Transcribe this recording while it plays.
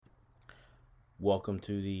Welcome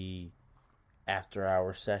to the After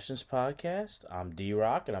Hour Sessions podcast. I'm D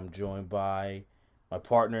Rock, and I'm joined by my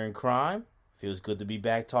partner in crime. Feels good to be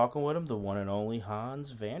back talking with him, the one and only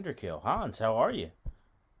Hans Vanderkill. Hans, how are you?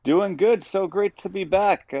 Doing good. So great to be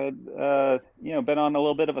back. Been on a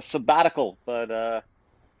little bit of a sabbatical, but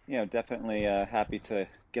definitely happy to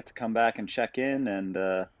get to come back and check in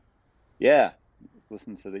and yeah,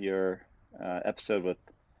 listen to your episode with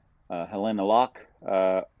Helena Locke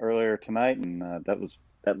earlier tonight, and that was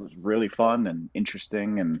really fun and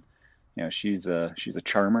interesting, and she's a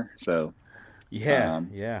charmer. So Yeah,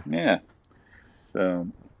 yeah, yeah, so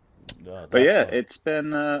but yeah, definitely.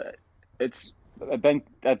 it's I've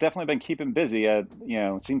definitely been keeping busy. It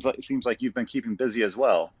seems like you've been keeping busy as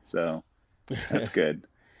well. So that's good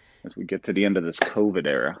as we get to the end of this COVID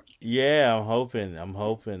era. Yeah, I'm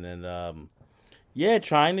hoping, and yeah,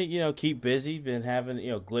 trying to keep busy. Been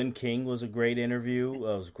having Glenn King was a great interview. It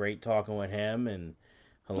was great talking with him and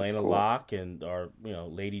That's Helena cool. Locke and our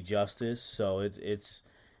Lady Justice. So it's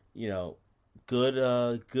you know good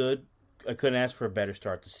good. I couldn't ask for a better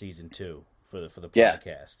start to season two for the Yeah,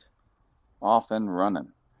 podcast. off and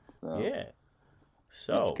running. So Yeah.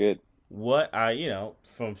 that's So good. what I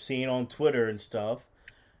from seeing on Twitter and stuff,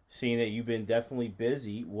 seeing that you've been definitely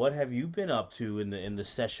busy. What have you been up to in the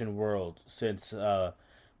session world since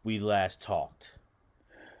we last talked?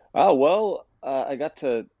 Oh well, I got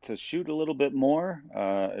to shoot a little bit more.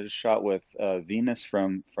 I just shot with Venus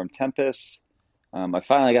from Tempest. I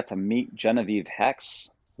finally got to meet Genevieve Hex,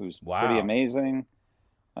 who's pretty Wow. amazing.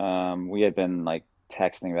 We had been like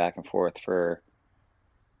texting back and forth for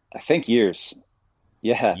I think years.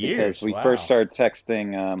 Yeah, because Years. we first Wow. started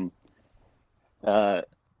texting uh,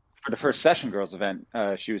 for the first Session Girls event.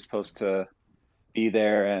 She was supposed to be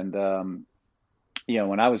there, and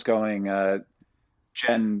when I was going,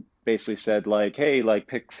 Jen basically said like, "Hey, like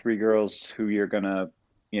pick three girls who you're gonna,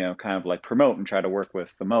 kind of like promote and try to work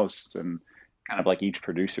with the most." And kind of like each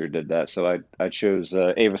producer did that. So I chose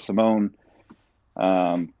Ava Simone,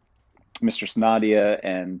 um, Mistress Nadia,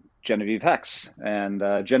 and Genevieve Hex. And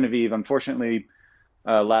Genevieve, unfortunately,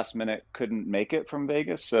 last minute couldn't make it from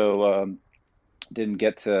Vegas, so didn't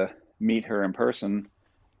get to meet her in person.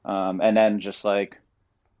 And then just like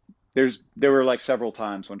there were like several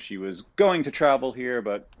times when she was going to travel here,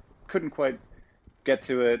 but couldn't quite get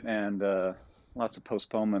to it, and lots of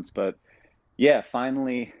postponements. But yeah,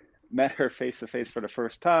 finally met her face to face for the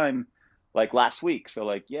first time, like last week. So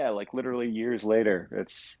like yeah, like literally years later.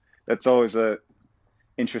 That's always a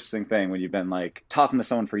interesting thing when you've been like talking to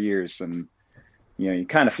someone for years, and you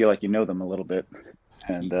kind of feel like you know them a little bit,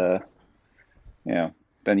 and you know,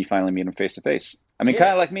 then you finally meet them face to face. I mean, kind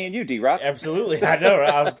Yeah. of like me and you, D Rock. Absolutely. I know.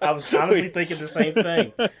 Right? I was honestly thinking the same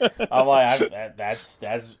thing. I'm like, that's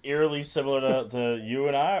eerily similar to you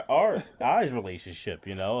and our I's relationship.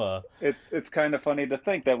 It's kind of funny to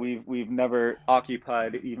think that we've never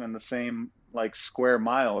occupied even the same like square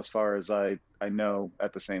mile as far as I know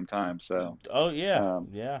at the same time. So Oh yeah, um,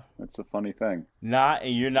 yeah. it's a funny thing. Not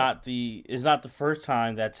and you're So not the. It's not the first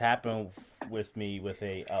time that's happened with me with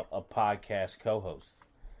a podcast co-host.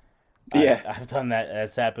 I've yeah, I've done that.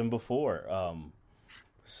 That's happened before.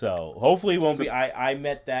 So hopefully it won't so be. I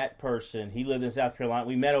met that person. He lived in South Carolina.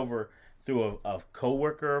 We met over through a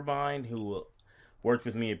coworker of mine who worked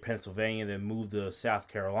with me in Pennsylvania, then moved to South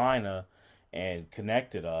Carolina and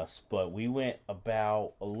connected us. But we went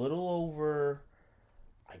about a little over,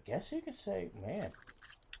 I guess you could say, man,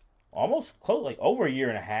 almost close, like over a year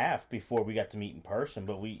and a half before we got to meet in person.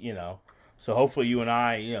 But so hopefully you and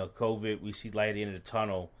I, COVID, we see light at the end of the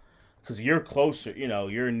tunnel because you're closer.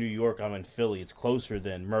 You're in New York. I'm in Philly. It's closer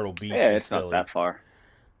than Myrtle yeah, Beach in it's not that Philly. far.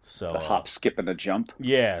 It's So a hop, skip, and a jump.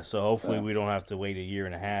 yeah. So hopefully So we don't have to wait a year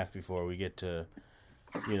and a half before we get to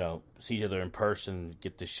see each other in person,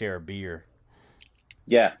 get to share a beer.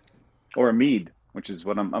 yeah, or a mead, which is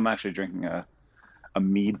what I'm actually drinking a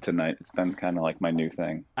mead tonight. It's been kind of like my new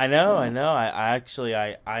thing. I know, I So know. I actually,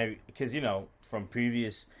 because from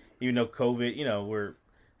previous, even though COVID, we're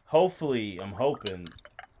hopefully, I'm hoping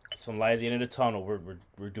some light at the end of the tunnel.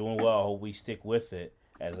 We're doing well. I hope we stick with it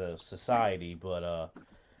as a society. But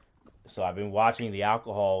so I've been watching the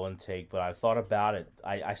alcohol intake, but I thought about it.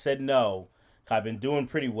 I said no. I've been doing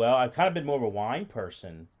pretty well. I've kind of been more of a wine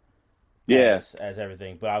person yeah, as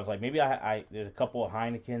everything, but I was like, maybe I there's a couple of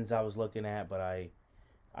Heinekens I was looking at, but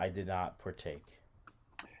I did not partake.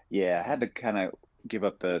 yeah, I had to kind of give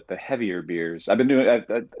up the heavier beers. I've been doing.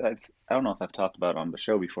 I don't know if I've talked about it on the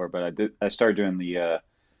show before, but I started doing the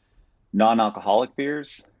non-alcoholic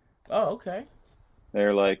beers. Oh, okay.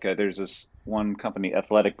 They're like there's this one company,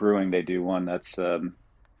 Athletic Brewing. They do one that's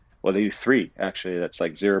well, they do three actually. That's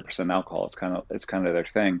like 0% alcohol. It's kind of their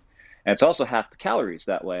thing, and it's also half the calories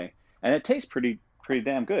that way, and it tastes pretty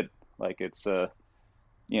damn good. Like it's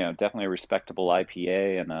definitely a respectable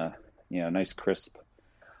IPA and a nice crisp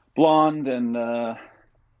blonde and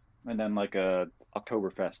then like a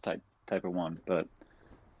Oktoberfest type of one. But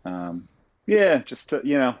yeah, just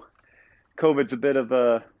COVID's a bit of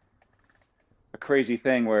a crazy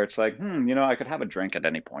thing where it's like, I could have a drink at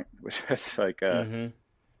any point, which is like Mm-hmm.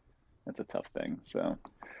 that's a tough thing. So,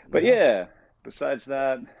 but Yeah. yeah, besides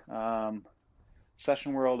that,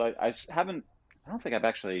 session world, haven't, I don't think I've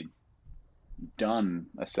actually done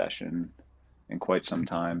a session in quite some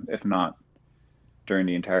time, if not during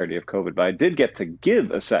the entirety of COVID. But I did get to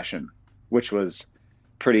give a session, which was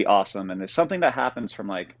pretty awesome. And it's something that happens from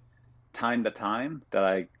like time to time that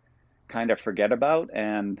I kind of forget about.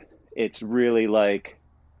 And it's really like,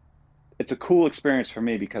 it's a cool experience for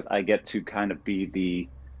me because I get to kind of be the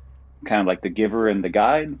kind of like the giver and the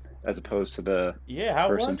guide as opposed to the Yeah, how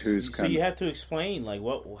person was? who's So kind you of, have to explain like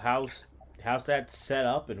how's that set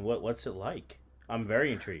up and what's it like? I'm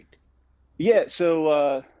very intrigued. yeah.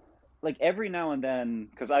 So, like every now and then,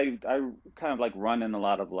 because I kind of like run in a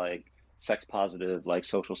lot of like sex positive like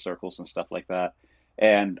social circles and stuff like that,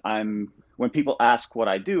 and I'm when people ask what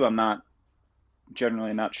I do, I'm not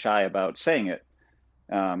generally not shy about saying it.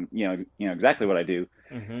 Exactly what I do,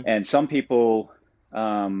 Mm-hmm. and some people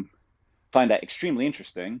um, find that extremely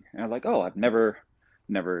interesting, and are like, oh, I've never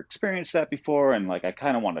experienced that before, and like I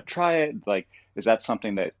kind of want to try it. It's like, is that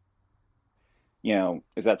something that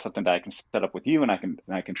is that something that I can set up with you and I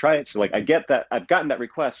can try it? So like I get that I've gotten that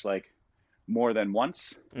request like more than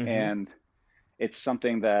once, Mm-hmm. and it's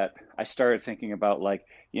something that I started thinking about like,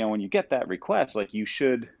 when you get that request, like you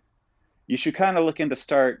should kind of look into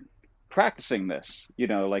start practicing this,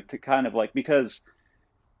 like to kind of like because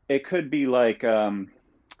it could be like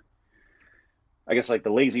I guess like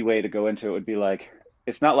the lazy way to go into it would be like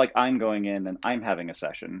it's not like I'm going in and I'm having a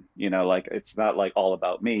session, like it's not like all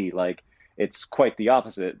about me. Like it's quite the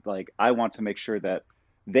opposite. Like I want to make sure that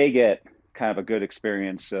they get kind of a good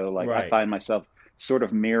experience. So like I Right. find myself sort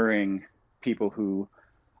of mirroring people who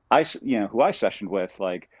I sessioned with,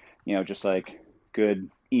 like, just like good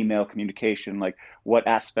email communication, like what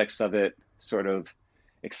aspects of it sort of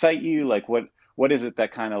excite you, like what is it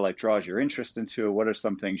that kind of like draws your interest into it? What are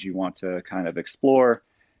some things you want to kind of explore?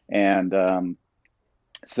 And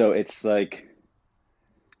so it's like,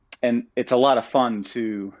 and it's a lot of fun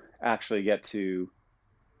to actually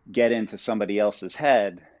get into somebody else's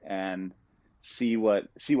head and see what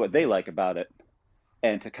they like about it,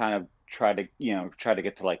 and to kind of try to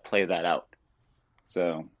get to like play that out.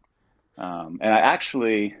 So, and I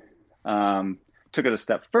actually um, took it a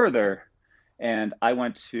step further, and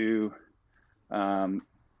um,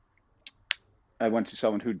 I went to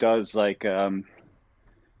someone who does like I'm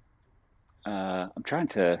trying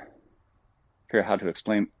to figure out how to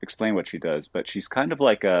explain what she does, but she's kind of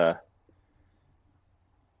like a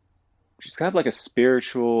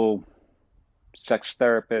spiritual sex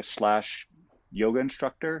therapist slash yoga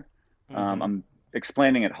instructor. Mm-hmm. I'm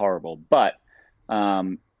explaining it horrible, but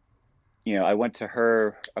um, I went to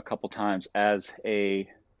her a couple times as a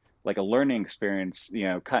like a learning experience,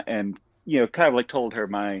 and kind of like told her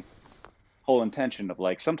my whole intention of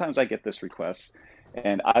like sometimes I get this request,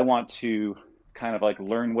 and I want to kind of like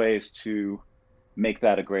learn ways to make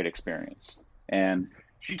that a great experience. And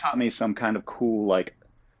she taught me some kind of cool like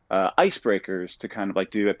icebreakers to kind of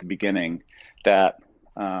like do at the beginning that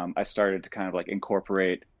I started to kind of like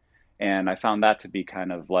incorporate, and I found that to be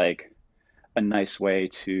kind of like a nice way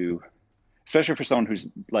to, especially for someone who's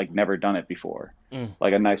like never done it before, Mm.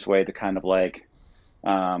 like a nice way to kind of like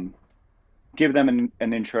um, give them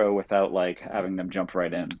an intro without like having them jump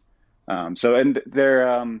right in. So and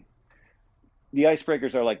they're the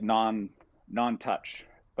icebreakers are like non touch,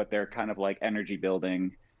 but they're kind of like energy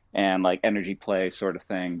building and like energy play sort of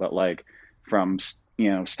thing. But like from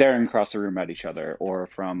staring across the room at each other, or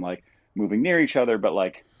from like moving near each other, but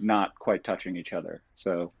like not quite touching each other.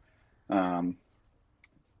 Um,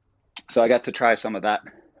 so I got to try some of that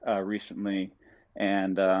recently,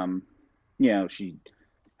 and she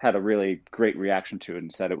had a really great reaction to it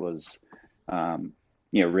and said it was um,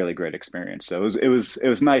 really great experience. So it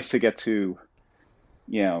was nice to get to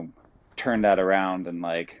you know turn that around and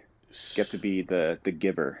like get to be the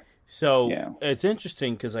giver. you So know it's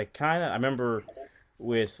interesting because I remember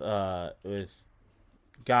with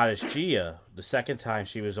Goddess Gia the second time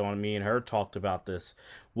she was on, me and her talked about this.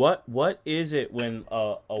 What is it when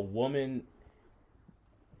a woman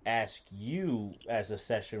asks you as a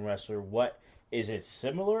session wrestler? What is it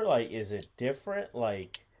similar? Like, is it different?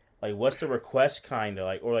 Like, Like, what's the request kind of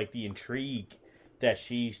like, or like the intrigue that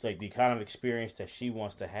she's like the kind of experience that she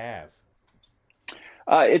wants to have?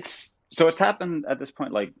 It's happened at this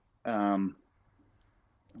point like um,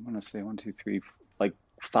 I want to say one, two, three, like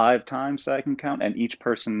 5 times that I can count, and each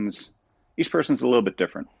person's a little bit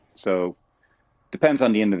different. So depends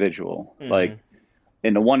on the individual. Mm-hmm. Like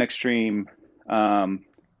in the one extreme, um,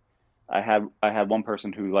 I had one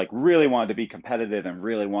person who like really wanted to be competitive and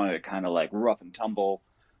really wanted it kind of like rough and tumble,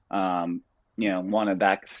 um, wanted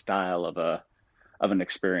that style of an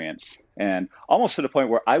experience, and almost to the point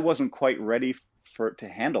where I wasn't quite ready for to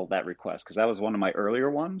handle that request because that was one of my earlier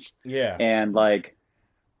ones, Yeah. and like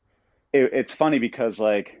it's funny because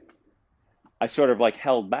like I sort of like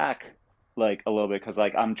held back like a little bit because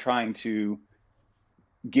like I'm trying to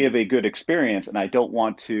give a good experience and I don't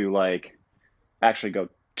want to like actually go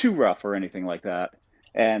too rough or anything like that.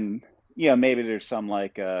 And maybe there's some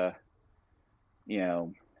like you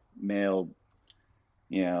know, male,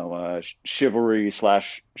 chivalry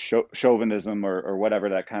slash chauvinism or whatever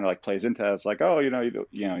that kind of like plays into it. It's like, oh, you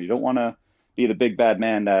don't want to be the big bad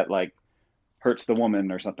man that like hurts the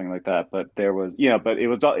woman or something like that. But there was, but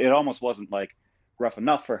it almost wasn't like rough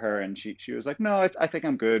enough for her, and she was like, no, I think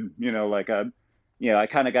I'm good. Like I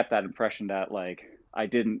kind of got that impression that like I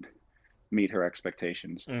didn't meet her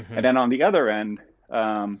expectations. Mm-hmm. And then on the other end,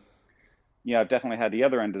 I've definitely had the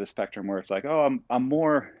other end of the spectrum where it's like, oh, I'm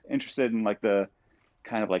more interested in like the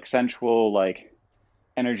kind of like sensual, like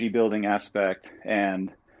energy building aspect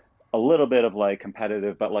and a little bit of like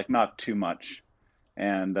competitive, but like not too much.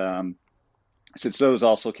 And since those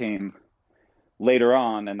also came later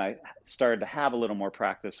on and I started to have a little more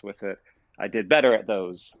practice with it, I did better at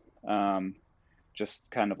those. Um, just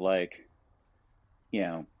kind of like, you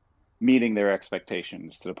know, meeting their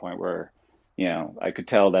expectations to the point where, I could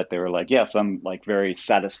tell that they were like, yes, I'm like very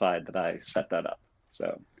satisfied that I set that up.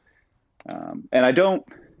 So, and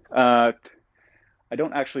uh, I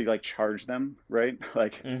don't actually like charge them, right?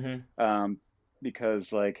 Like, Mm-hmm. um,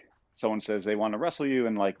 because like someone says they want to wrestle you,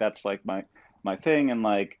 and like that's like my thing, and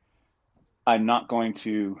like I'm not going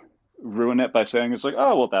to ruin it by saying it's like,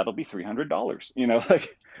 oh well, that'll be $300,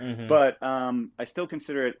 like. Mm-hmm. But I still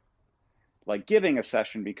consider it like giving a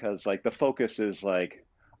session because like the focus is like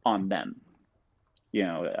on them.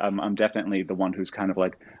 I'm definitely the one who's kind of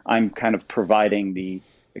like I'm kind of providing the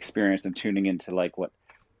experience and tuning into like what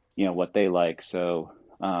they like.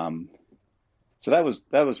 Um, so that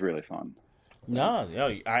was really fun. So No, no,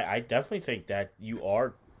 I definitely think that you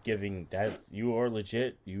are giving that you are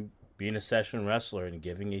legit. You being a session wrestler and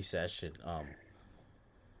giving a session.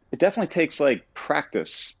 it definitely takes like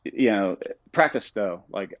practice, practice though.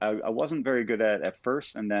 Like I wasn't very good at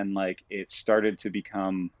first, and then like it started to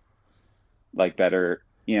become like better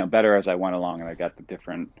as I went along, and I got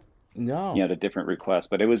No. the different requests.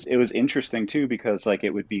 But it was interesting too because like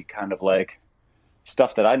it would be kind of like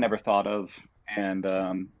stuff that I never thought of, and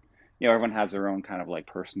everyone has their own kind of like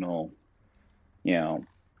you know,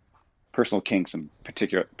 personal kinks and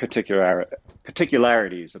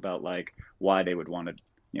particularities about like why they would want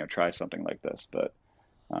to try something like this.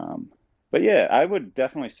 Um, but yeah, I would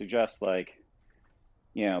definitely suggest like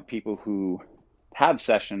people who have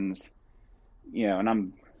sessions, and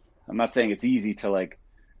I'm not saying it's easy to like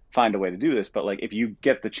find a way to do this, but like if you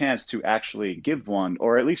get the chance to actually give one,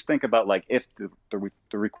 or at least think about like if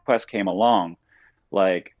the request came along,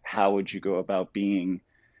 like how would you go about being,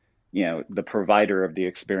 the provider of the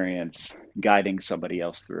experience, guiding somebody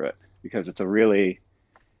else through it? Because it's a really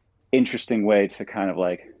interesting way to kind of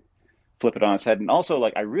like flip it on its head. And also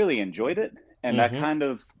like I really enjoyed it, and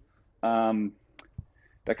Mm-hmm. um,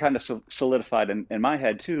 that kind of solidified in my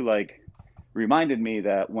head too, like reminded me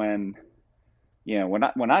that when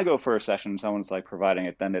I go for a session, someone's like providing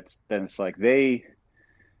it, then it's like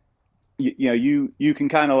you can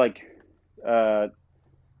kind of like uh,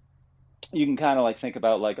 you can kind of like think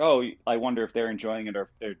about like, oh, I wonder if they're enjoying it or if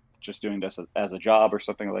they're just doing this as a job or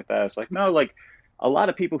something like that. It's like no, like a lot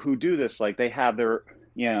of people who do this, like they have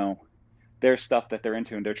you know their stuff that they're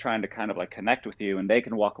into, and they're trying to kind of like connect with you, and they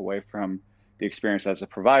can walk away from the experience as a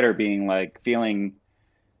provider being like feeling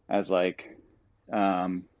as like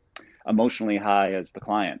um, emotionally high as the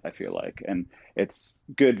client, I feel like. And it's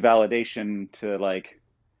good validation to like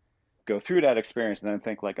go through that experience and then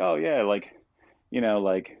think like, oh yeah, like,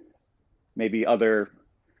 like maybe other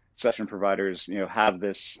session providers, have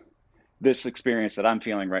this experience that I'm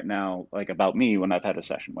feeling right now, like about me when I've had a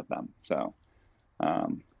session with them.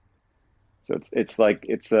 Um, so it's like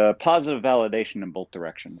it's a positive validation in both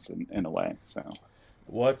directions in a way. So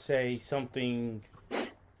What's a something?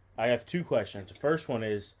 I have two questions. The first one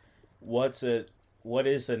is, what's a what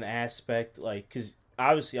is an aspect like? Because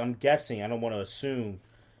obviously I'm guessing. I don't want to assume,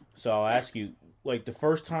 so I'll ask you. Like the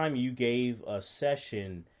first time you gave a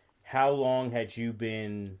session, how long had you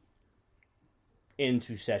been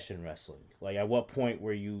into session wrestling? Like at what point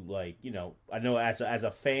were you like, I know as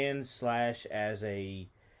a fan slash as a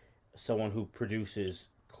someone who produces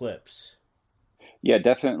clips. Yeah,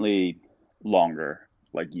 definitely longer,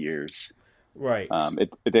 like years. Right. It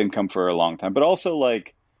didn't come for a long time, but also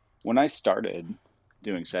like when I started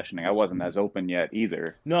doing sessioning, I wasn't as open yet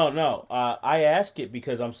either. No, no. I ask it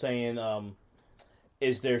because I'm saying,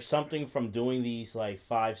 is there something from doing these like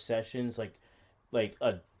 5 sessions, like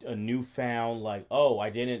a newfound like, oh, I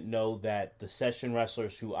didn't know that the session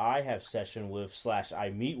wrestlers who I have session with slash I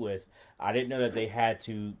meet with, I didn't know that they had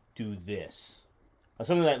to do this. Or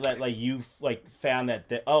something like you've like found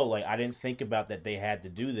that oh, like I didn't think about that they had to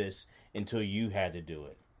do this until you had to do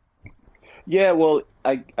it. Yeah, well,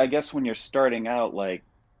 I guess when you're starting out, like,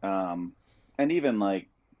 um, and even like,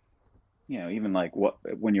 even like what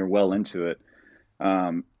when you're well into it,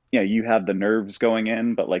 you have the nerves going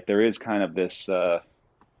in, but like there is kind of this,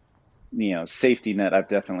 safety net I've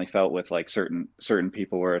definitely felt with like certain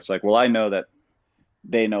people where it's like, well, I know that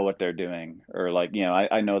they know what they're doing, or like,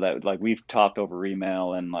 I know that like we've talked over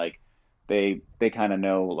email and like they kind of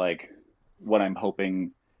know like what I'm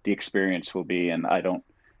hoping the experience will be, and I don't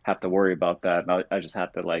have to worry about that. And I just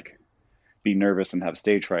have to like be nervous and have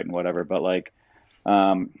stage fright and whatever. But like,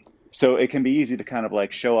 um, so it can be easy to kind of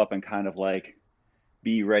like show up and kind of like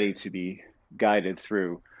be ready to be guided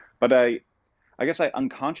through. But I guess I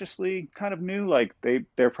unconsciously kind of knew like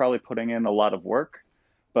they're probably putting in a lot of work,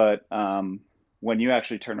 but when you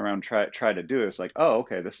actually turn around and try to do it, it's like, oh,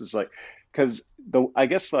 okay, this is like, because the I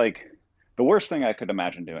guess like the worst thing I could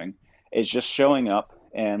imagine doing is just showing up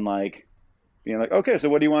and like being like, okay, so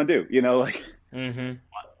what do you want to do? Like Mm-hmm.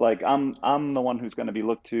 like I'm the one who's going to be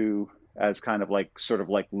looked to as kind of like sort of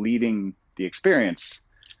like leading the experience.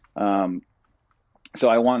 Um, so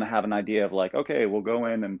I want to have an idea of like, okay, we'll go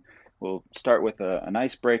in and we'll start with an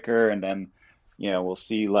icebreaker, and then we'll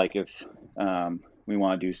see like if we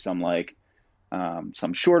want to do some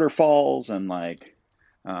shorter falls, and like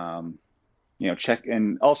um, check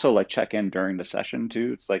and also like check in during the session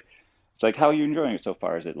too. It's like how are you enjoying it so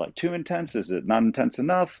far? Is it like too intense? Is it not intense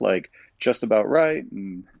enough? Like just about right?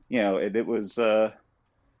 And it was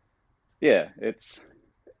yeah, it's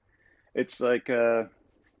like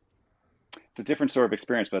it's a different sort of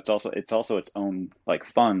experience, but it's also its own like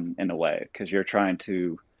fun in a way, because you're trying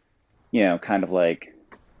to kind of like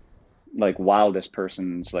wildest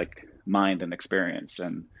person's like mind and experience,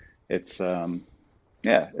 and it's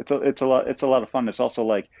yeah, it's a lot of fun. It's also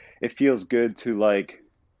like it feels good to like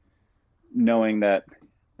knowing that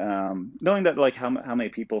like how many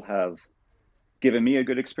people have given me a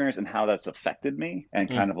good experience and how that's affected me, and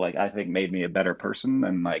Mm. kind of like I think made me a better person,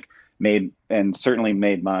 and like made and certainly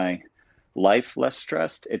made my life less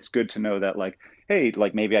stressed. It's good to know that like, hey,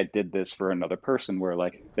 like maybe I did this for another person where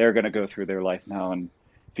like they're going to go through their life now and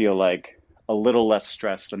feel like a little less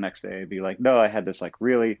stressed the next day. Be like, no, I had this like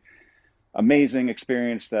really amazing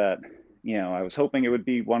experience that I was hoping it would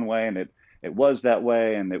be one way, and it was that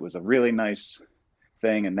way, and it was a really nice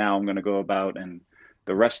thing, and now I'm going to go about, and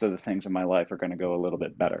the rest of the things in my life are going to go a little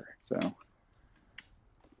bit better. So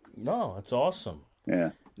No, it's awesome.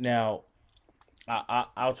 yeah. Now,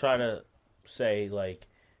 I'll try to say like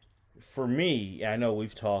for me, I know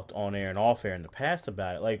we've talked on air and off air in the past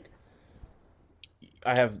about it. Like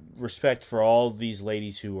I have respect for all these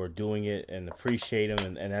ladies who are doing it and appreciate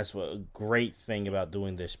them, and that's what a great thing about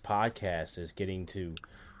doing this podcast is getting to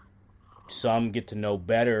some get to know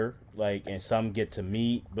better, like, and some get to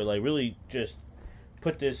meet, but like really just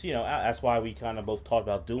put this, that's why we kind of both talked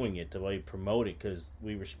about doing it to like promote it because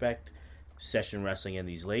we respect session wrestling and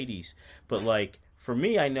these ladies. But like for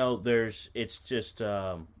me, I know it's just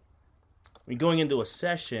going into a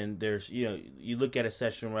session. There's you look at a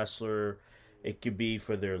session wrestler, it could be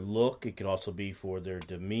for their look, it could also be for their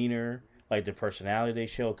demeanor, like the personality they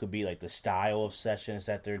show. It could be like the style of sessions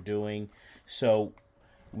that they're doing. So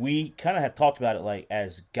we kind of have talked about it like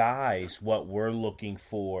as guys what we're looking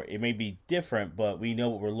for. It may be different, but we know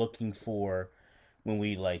what we're looking for when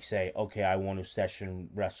we like say, okay, I want to session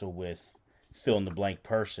wrestle with fill in the blank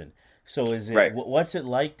person. So is it Right. what's it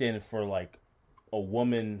like then for like a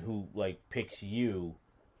woman who like picks you?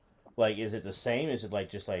 Like is it the same? Is it like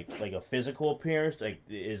just like a physical appearance? Like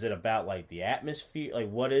is it about like the atmosphere? Like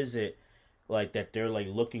what is it like that they're like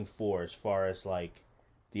looking for as far as like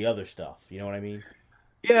the other stuff? You know what I mean?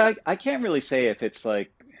 Yeah, I can't really say if it's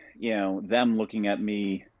like, them looking at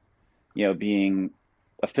me, being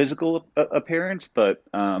a physical appearance, but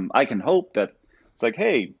I can hope that It's like,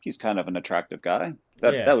 hey, he's kind of an attractive guy.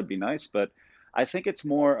 That Yeah. would be nice. But I think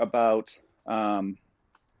um,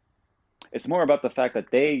 it's more about the fact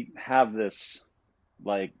that they have this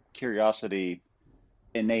like curiosity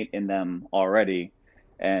innate in them already,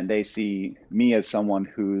 and they see me as someone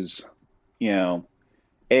who's, you know,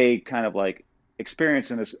 a kind of like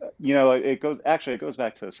experiencing this. It goes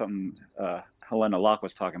back to something Helena Locke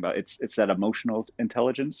was talking about. It's that emotional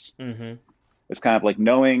intelligence. Mm-hmm. It's kind of like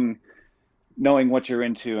knowing what you're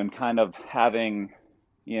into and kind of having,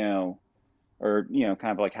 you know,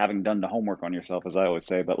 kind of like having done the homework on yourself, as I always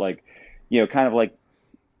say, but like, kind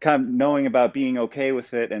of knowing about being okay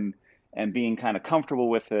with it and being kind of comfortable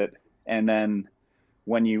with it. And then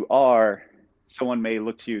when you are, someone may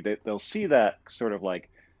look to you, they'll see that sort of like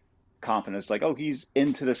confidence, like, oh, he's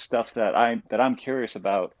into this stuff that I'm curious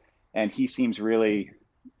about, and he seems really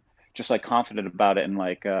just like confident about it and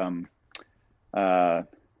uh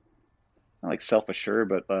not like self-assured,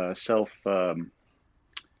 but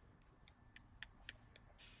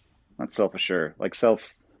not self-assured, like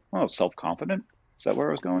self-confident. Is that where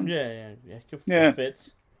I was going? Yeah, yeah, yeah. It Yeah,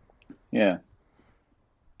 fits. yeah.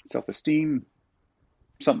 Self-esteem,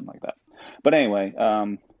 something like that. But anyway,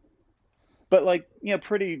 but like,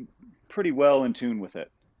 pretty well in tune with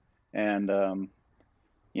it. And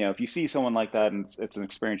if you see someone like that and it's an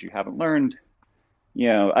experience you haven't learned,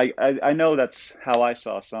 I know that's how I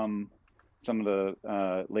saw some of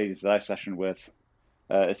the ladies that I sessioned with,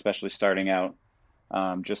 especially starting out.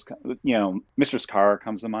 Just Mistress Carr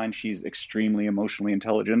comes to mind. She's extremely emotionally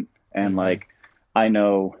intelligent, and Mm-hmm. like I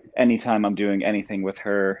know anytime I'm doing anything with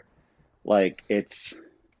her, like it's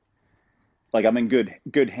like I'm in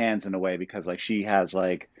good hands in a way, because like she has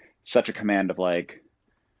like such a command of like,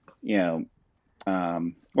 you know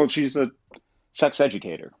well, she's a sex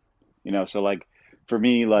educator, so like for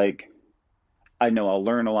me, like I know I'll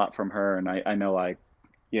learn a lot from her, and I know I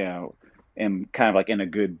you know am kind of like in a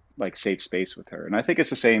good like safe space with her. And I think it's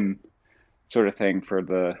the same sort of thing for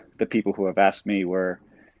the people who have asked me, where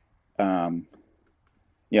um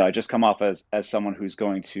I just come off as someone who's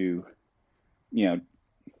going to you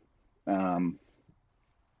um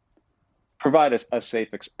provide a safe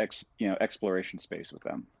exploration space with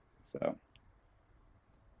them. So,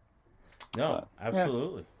 No, but yeah.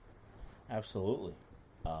 absolutely, absolutely.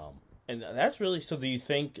 And that's really so. Do you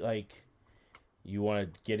think like you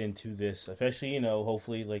want to get into this, especially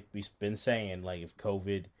hopefully like we've been saying, like if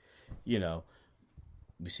COVID, you know,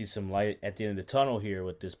 we see some light at the end of the tunnel here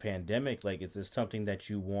with this pandemic. Like, is this something that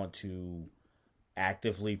you want to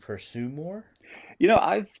actively pursue more?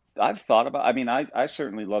 I've thought about, I mean, I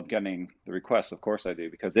certainly love getting the requests, of course I do,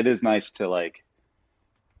 because it is nice to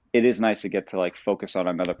get to like focus on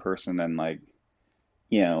another person, and like,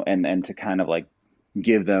 and to kind of like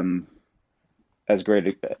give them as great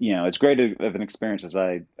of an experience as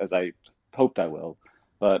I hoped I will.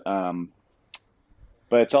 But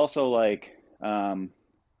it's also like,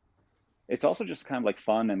 it's also just kind of like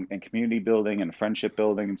fun and community building and friendship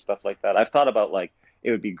building and stuff like that. I've thought about like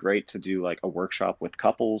it would be great to do like a workshop with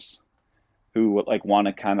couples who like want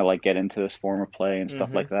to kind of like get into this form of play and stuff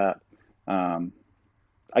Mm-hmm. like that. Um,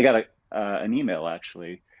 I got an email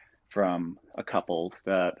actually from a couple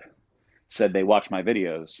that said they watched my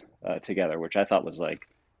videos together, which I thought was like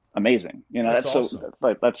amazing. That's That's so awesome.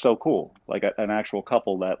 like that's so cool. Like an actual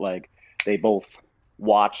couple that like they both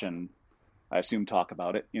watch and I assume talk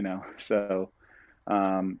about it. So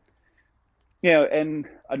um, and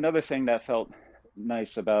another thing that felt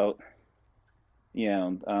nice about you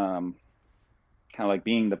know um, kind of like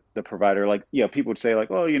being the provider, like people would say like,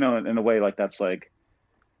 well, in a way, like that's like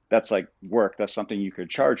work, that's something you could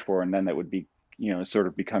charge for, and then that would be sort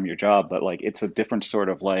of become your job. But like it's a different sort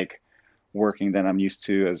of like working than I'm used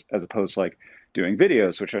to, as opposed to like doing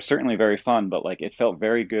videos, which are certainly very fun. But like it felt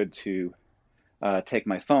very good to take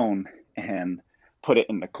my phone and put it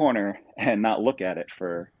in the corner and not look at it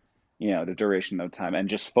for the duration of time, and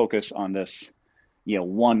just focus on this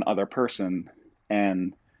one other person,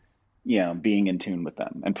 and being in tune with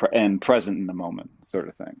them, and present in the moment, sort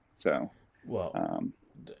of thing. So Well, um,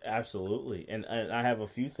 absolutely. And I have a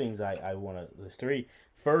few things I want to list. Three.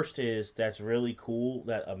 First is that's really cool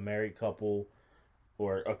that a married couple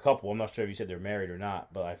or a couple, I'm not sure if you said they're married or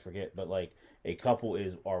not, but I forget, but like a couple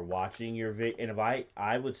is are watching your video. And if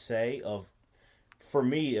I would say of for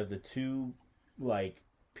me of the two like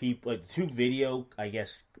people like the two video I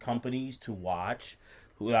guess companies to watch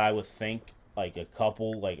who I would think like a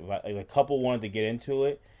couple like if a couple wanted to get into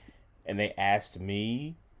it and they asked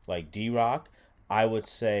me like D Rock, I would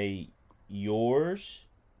say yours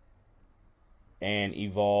and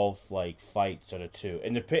Evolve like Fights are the two.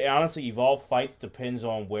 And honestly, Evolve Fights depends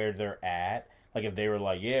on where they're at. Like if they were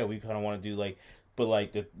like, yeah, we kind of want to do like, but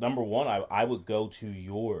like the number one, I would go to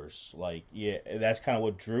yours. Like, yeah, that's kind of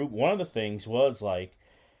what drew. One of the things was like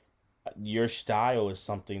your style is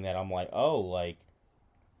something that I'm like, oh, like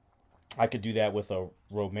I could do that with a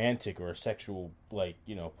romantic or a sexual like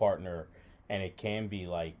partner, and it can be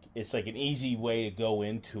like it's like an easy way to go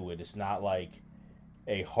into it. It's not like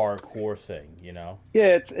a hardcore thing, you know.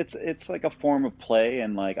 Yeah, it's like a form of play,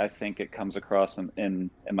 and like I think it comes across in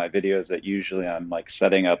my videos that usually I'm like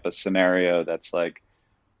setting up a scenario that's like,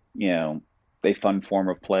 you know, a fun form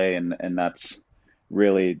of play, and that's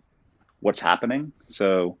really what's happening.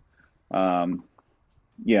 So, um,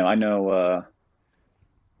 I know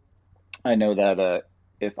I know that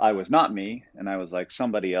if I was not me and I was like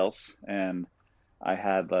somebody else, and I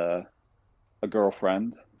had a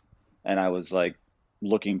girlfriend, and I was like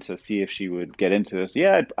looking to see if she would get into this,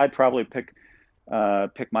 yeah, I'd probably pick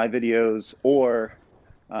my videos, or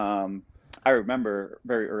I remember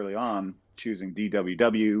very early on choosing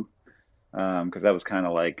DWW, because that was kind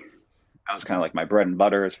of like my bread and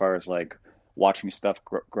butter as far as like watching stuff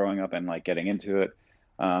growing up and like getting into it.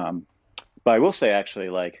 Um, but I will say actually,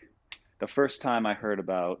 like the first time I heard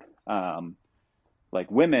about like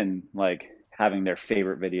women like having their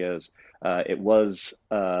favorite videos, it was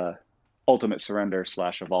Ultimate Surrender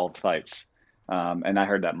slash Evolved Fights. And I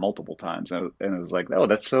heard that multiple times, and it was like, oh,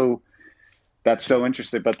 that's so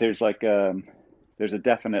interesting. But there's a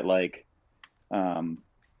definite like um,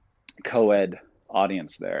 co-ed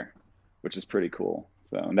audience there, which is pretty cool.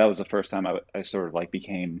 So and that was the first time I sort of like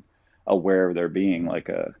became aware of there being like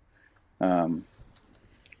a um,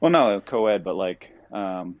 well, not a co-ed, but like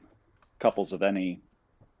couples of any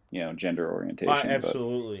gender orientation. But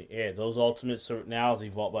Absolutely, yeah. Those now it's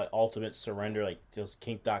evolved by Ultimate Surrender, like those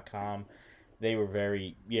kink.com. They were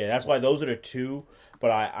very That's why those are the two.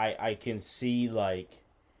 But I can see like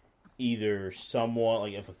either someone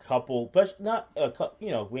like if a couple, but not a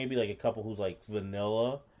maybe like a couple who's like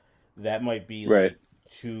vanilla, that might be right, like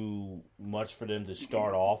too much for them to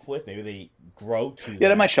start off with. Maybe they grow to yeah,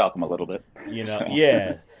 that might that, shock them a little bit. So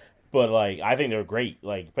yeah. But like I think they're great.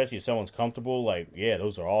 Like especially if someone's comfortable, like yeah,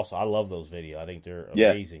 those are awesome. I love those videos. I think they're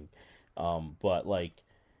yeah, amazing. But like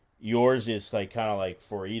yours is like kind of like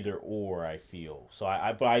for either or. I feel so.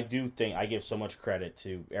 But I do think I give so much credit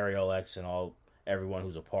to Ariel X and everyone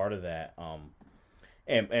who's a part of that.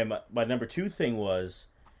 And my number two thing was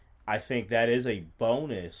I think that is a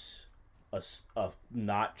bonus of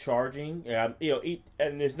not charging.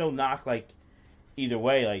 And there's no knock like either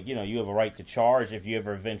way. Like you have a right to charge if you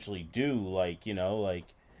ever eventually do. Like like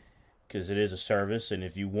because it is a service, and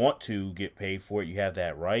if you want to get paid for it, you have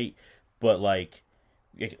that right. But like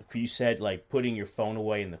you said, like putting your phone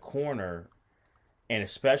away in the corner, and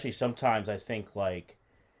especially sometimes I think like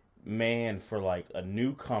man for like a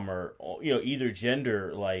newcomer, either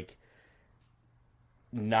gender, like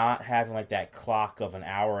not having like that clock of an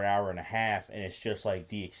hour and a half, and it's just like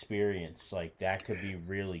the experience, like that could be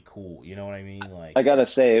really cool. You know what I mean? I Like, gotta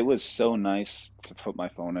say it was so nice to put my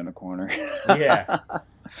phone in a corner. yeah,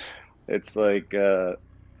 It's like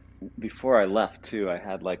before I left too, I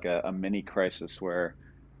had like a mini crisis where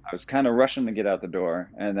I was kind of rushing to get out the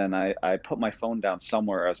door, and then I put my phone down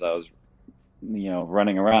somewhere as I was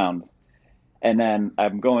running around, and then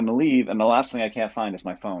I'm going to leave, and the last thing I can't find is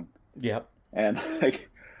my phone. yep, And like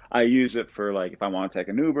I use it for like if I want to take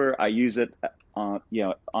an Uber, I use it on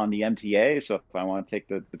on the MTA. So if I want to take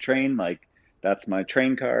the train, like that's my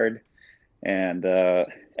train card. And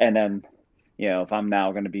then if I'm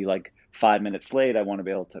now going to be like 5 minutes late, I want to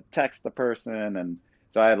be able to text the person. And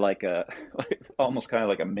so I had like a like almost kind of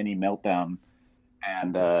like a mini meltdown,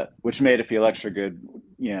 and which made it feel extra good,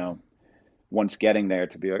 once getting there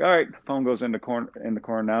to be like, all right, phone goes in the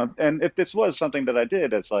corner now. And if this was something that I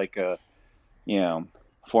did as like a you know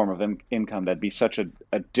form of income, that'd be such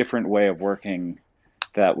a different way of working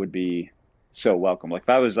that would be so welcome. Like if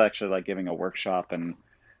I was actually like giving a workshop and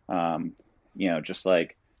just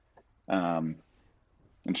like um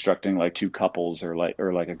instructing like two couples or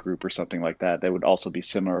like a group or something like that, that would also be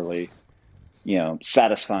similarly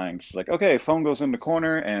satisfying. It's like, okay, phone goes in the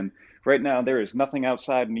corner, and right now there is nothing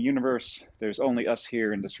outside in the universe, there's only us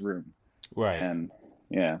here in this room. right. And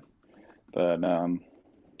yeah,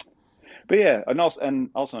 but yeah, and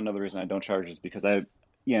also another reason I don't charge is because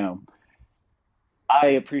you know, I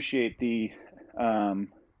appreciate the um,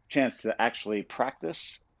 chance to actually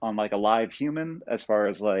practice on like a live human, as far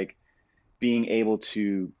as like being able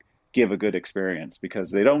to give a good experience,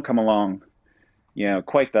 because they don't come along,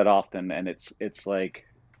 quite that often, and it's like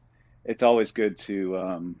it's always good to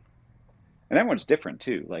and everyone's different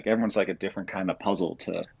too. Like everyone's like a different kind of puzzle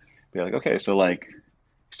to be like, okay, so like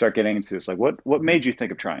start getting into this, like what made you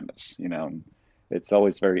think of trying this? You know, it's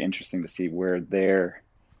always very interesting to see where their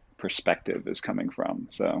perspective is coming from.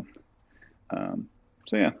 Um,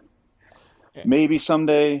 so yeah, maybe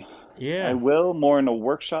someday I Yeah. will more in a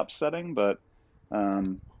workshop setting,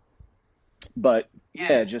 um, but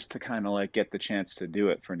yeah, just to kind of like get the chance to do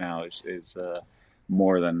it for now is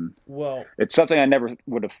more than Well, it's something I never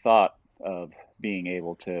would have thought of being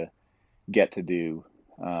able to get to do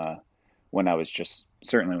uh, when I was just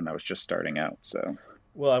certainly when I was just starting out. So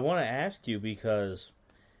I want to ask you because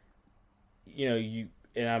you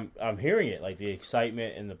and I'm hearing it like the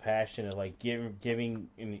excitement and the passion of like giving,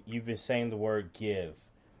 and you've been saying the word give,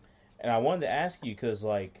 and I wanted to ask you because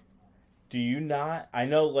like, do you not? I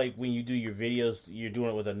know like when you do your videos, you're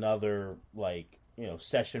doing it with another like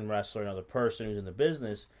session wrestler, another person who's in the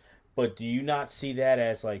business. But do you not see that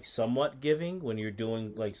as like somewhat giving when you're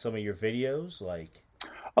doing like some of your videos? Like,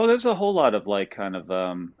 oh, there's a whole lot of like kind of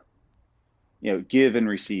give and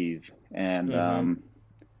receive and mm-hmm.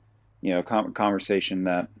 conversation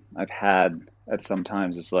that I've had at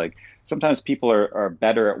sometimes is like sometimes people are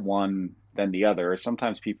better at one than the other, or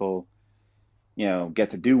sometimes people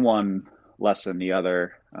get to do one less than the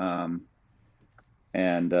other.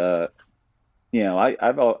 And I've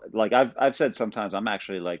said sometimes I'm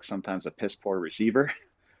actually like sometimes a piss poor receiver.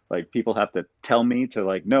 Like people have to tell me to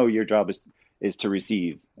like, no, your job is to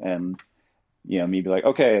receive, and me be like,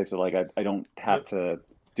 okay, so like I don't have to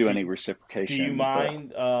do Do any Do you reciprocation, but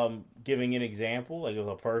mind giving an example, like of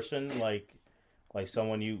a person, like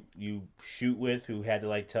someone you shoot with who had to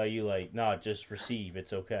like tell you like, no, just receive,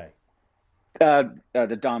 it's okay. the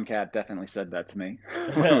Domcat definitely said that to me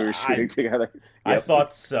when we were I shooting together. I Yep.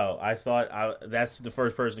 thought so. That's the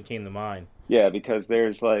first person that came to mind. Yeah, because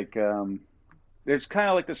there's kind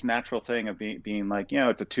of like this natural thing of being like,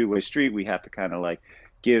 it's a two-way street. We have to kind of like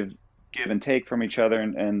give give and take from each other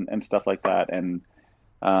and stuff like that. And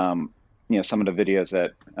some of the videos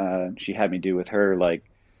that she had me do with her, like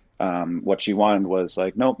what she wanted was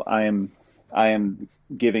like, nope, I am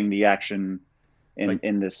giving the action in Like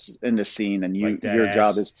in this scene, and like your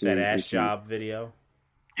job is that to ass receive. job video.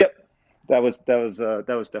 Yep, that was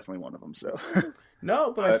definitely one of them. So,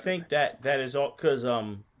 No, but I but think that is all because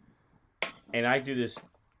and I do this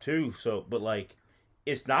too. So, but like,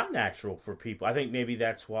 it's not natural for people. I think maybe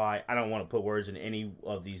that's why I don't want to put words in any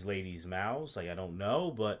of these ladies' mouths. Like, I don't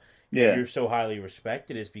know, but yeah. you're so highly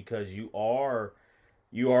respected is because you are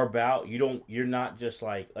about you're not just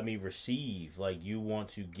like let me receive. Like you want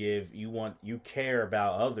to give. You care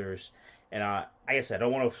about others. And I guess I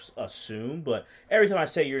don't want to assume, but every time I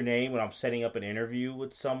say your name when I'm setting up an interview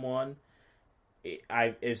with someone,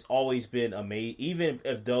 it's always been amazing. Even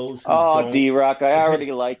if those who Oh, don't, D-Rock, I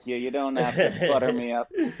already like you. You don't have to butter me up.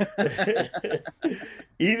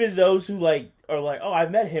 even those who like are like, oh, I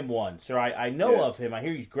met him once, or I know Yeah. of him. I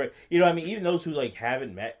hear he's great. You know what I mean? Even those who like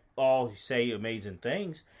haven't met, all say amazing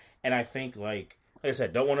things. And I think like I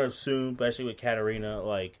said, don't want to assume, especially with Katarina.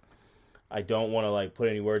 Like I don't want to like put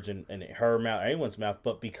any words in her mouth, or anyone's mouth.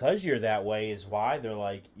 But because you're that way, is why they're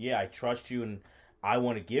like, yeah, I trust you and I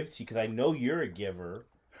want to give to you because I know you're a giver.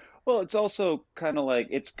 Well, it's also kind of like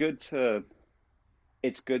it's good to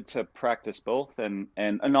practice both and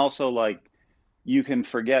also like you can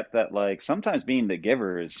forget that like sometimes being the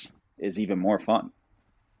giver is even more fun.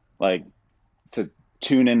 Like to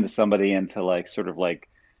tune into somebody and to like sort of like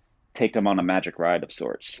take them on a magic ride of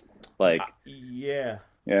sorts. Like, Yeah,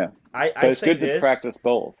 yeah. I But it's say good to this. practice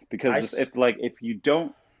both I because if you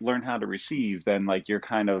don't learn how to receive, then like you're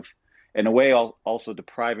kind of in a way also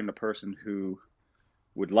depriving the person who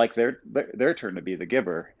would like their turn to be the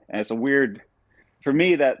giver. And it's a weird for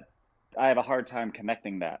me that I have a hard time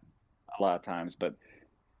connecting that a lot of times, but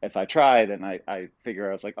if I try, then I figure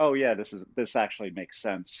I was like, oh yeah, this actually makes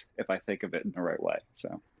sense if I think of it in the right way.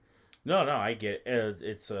 So no, I get it.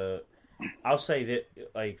 It's a. I'll say that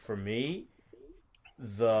like for me,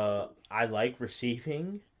 the I like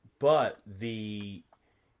receiving, but the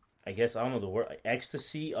I guess I don't know the word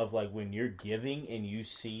ecstasy of like when you're giving and you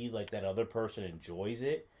see like that other person enjoys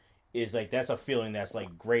it is like that's a feeling that's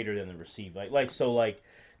like greater than the receive. Like so like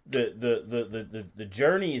the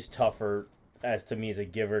journey is tougher as to me as a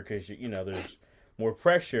giver because there's more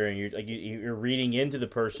pressure and you're like you're reading into the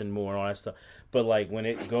person more and all that stuff. But like when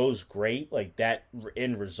it goes great, like that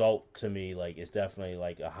end result to me like is definitely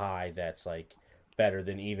like a high that's like better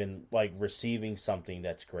than even like receiving something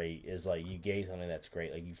that's great is like you gave something that's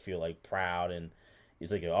great like you feel like proud and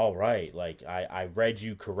it's like all right like I read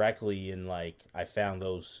you correctly and like I found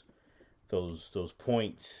those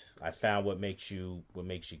points I found what makes you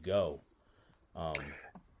go um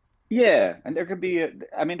Yeah, and there could be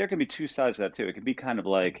I mean there could be two sides to that too. It could be kind of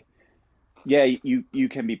like, yeah, you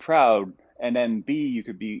can be proud, and then B, you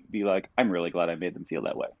could be like, I'm really glad I made them feel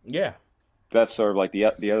that way. Yeah. That's sort of like the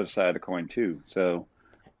other side of the coin too. So,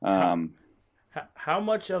 How um, how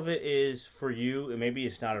much of it is for you, and maybe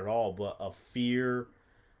it's not at all, but a fear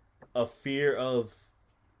of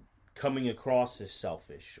coming across as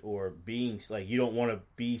selfish or being like you don't want to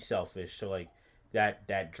be selfish, so like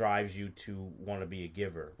that drives you to want to be a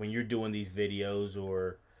giver when you're doing these videos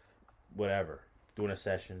or whatever, doing a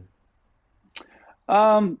session.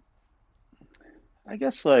 um, I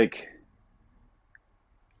guess like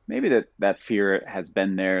maybe that fear has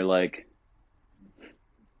been there like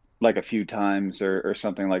a few times or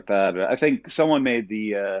something like that. I think someone made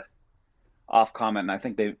the off comment, and I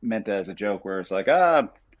think they meant it as a joke, where it's like,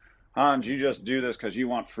 Hans, you just do this because you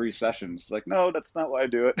want free sessions. It's like, no, that's not why I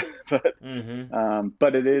do it. Mm-hmm.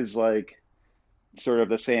 But it is like sort of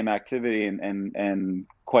the same activity and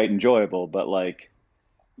quite enjoyable. But like,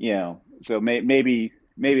 so maybe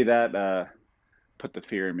that put the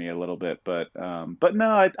fear in me a little bit. But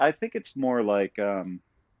no, I think it's more like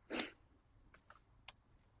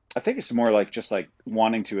I think it's more like just like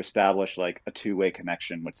wanting to establish like a two-way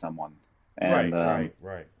connection with someone, and Right, right,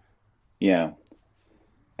 right. you know,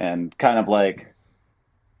 and kind of like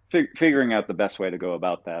figuring out the best way to go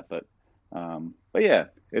about that. But yeah,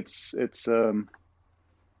 it's I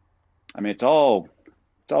mean it's all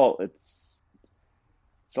it's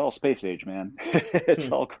all space age, man.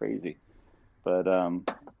 It's all crazy. But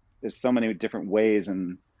there's so many different ways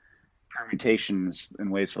and permutations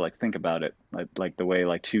and ways to like think about it, like the way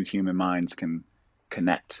like two human minds can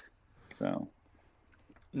connect. So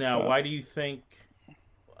Now, uh, why do you think?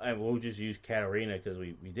 And we'll just use Katarina because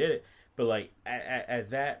we did it. But like at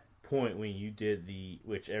that point when you did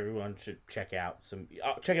which everyone should check out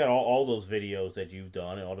check out all those videos that you've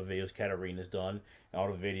done and all the videos Katarina's done and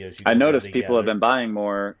all the videos you I guys did noticed people have together. been buying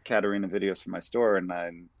more Katarina videos from my store, and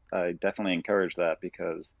I definitely encourage that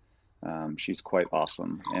because she's quite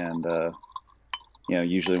awesome. And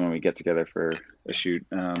usually when we get together for a shoot,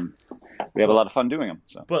 we have a But lot of fun doing them.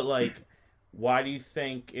 So like, why do you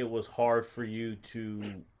think it was hard for you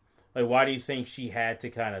to like? Why do you think she had to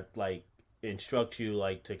kind of like instruct you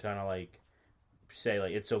like to kind of like say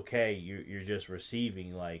like it's okay, you're just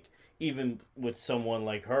receiving, like even with someone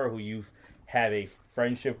like her who you've had a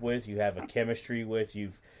friendship with, you have a chemistry with,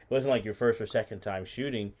 it wasn't like your first or second time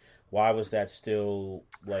shooting, why was that still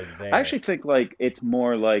like I there? actually think like it's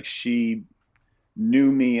more like she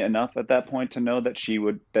knew me enough at that point to know that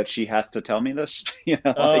she has to tell me this. Like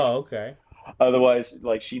Oh, okay. otherwise,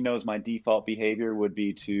 like she knows my default behavior would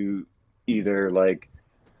be to either like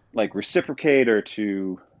reciprocate or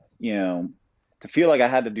to you know to feel like I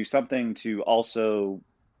had to do something to also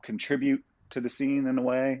contribute to the scene in a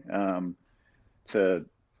way, to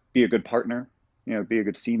be a good partner, be a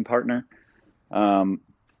good scene partner. Um,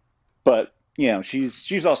 but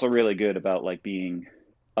she's also really good about like being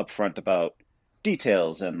upfront about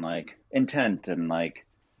details and like intent and like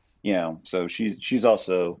so she's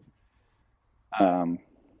also um,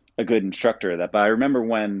 a good instructor of that. But I remember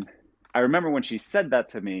when she said that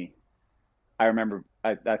to me.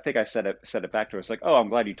 I think I said it back to her. It's like, oh, I'm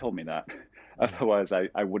glad you told me that. Mm. Otherwise,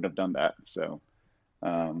 I wouldn't have done that. So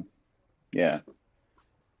um, yeah,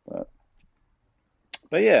 but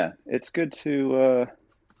but yeah, it's good to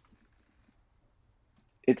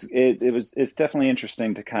it's definitely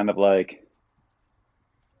interesting to kind of like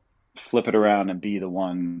flip it around and be the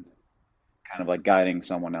one kind of like guiding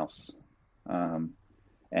someone else, um,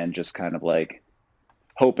 and just kind of like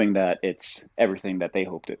hoping that it's everything that they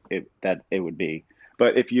hoped that it would be.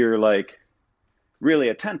 But if you're like really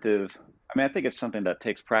attentive, I mean, I think it's something that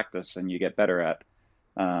takes practice and you get better at.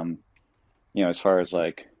 Um, as far as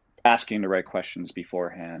like asking the right questions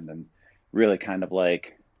beforehand and really kind of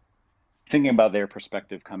like thinking about their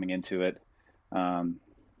perspective coming into it. Um,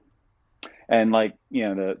 and like,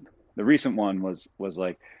 the recent one was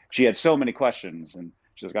like she had so many questions and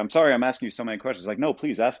she's like, I'm sorry, I'm asking you so many questions. Like, no,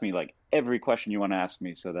 please ask me like every question you want to ask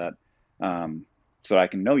me um, so I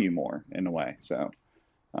can know you more in a way. So,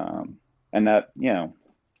 um, and that,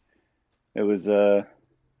 it was, yeah,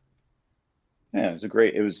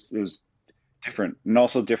 it was different and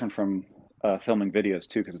also different from filming videos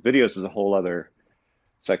too, because videos is a whole other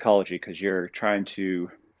psychology because you're trying to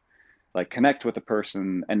like connect with the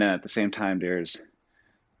person, and then at the same time there's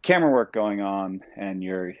camera work going on, and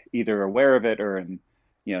you're either aware of it or in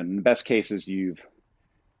the best cases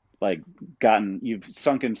like you've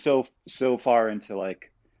sunken so far into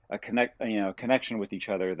like a connection with each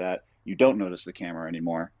other that you don't notice the camera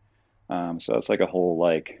anymore. So it's like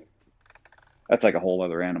that's like a whole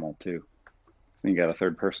other animal too. So you got a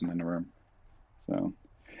third person in the room. So,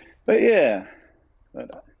 but yeah,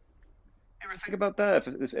 but you ever think about that?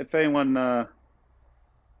 If anyone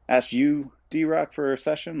asked you, D-Rock, for a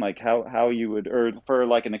session, like how you would, or for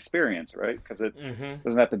like an experience, right? Because it Mm-hmm.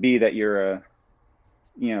 doesn't have to be that you're a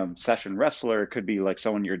session wrestler. It could be like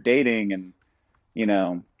someone you're dating, and you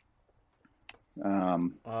know,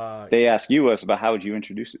 um, they Yeah, ask you us about how would you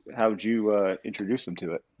introduce them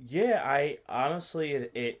to it? yeah. I honestly,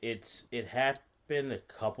 it happened a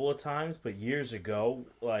couple of times, but years ago,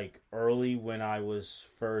 like early when I was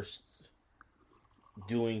first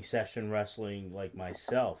doing session wrestling, like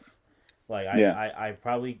myself, like Yeah, I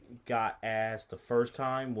probably got asked the first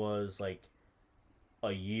time was like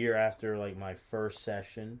a year after like my first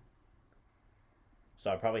session,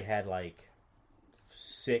 so I probably had like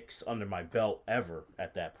six under my belt ever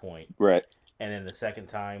at that point. right. And then the second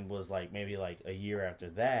time was like maybe like a year after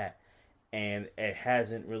that, and it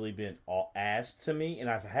hasn't really been all asked to me, and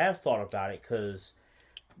I have thought about it because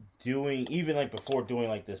doing even like before doing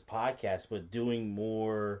like this podcast, but doing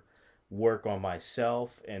more work on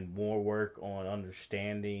myself and more work on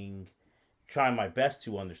understanding, trying my best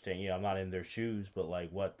to understand, I'm not in their shoes, but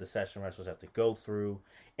like what the session wrestlers have to go through,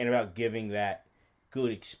 and about giving that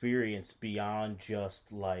good experience beyond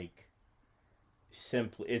just like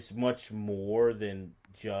simply, it's much more than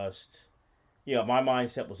just, my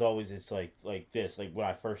mindset was always, it's like this, like when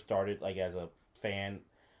I first started, like as a fan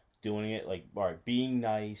doing it, like, all right, being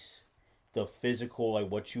nice, the physical, like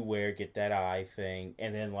what you wear, get that eye thing,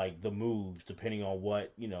 and then like the moves, depending on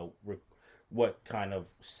what, what kind of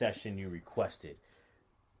session you requested.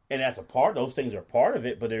 And that's a part, those things are part of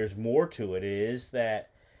it, but there's more to it. It is that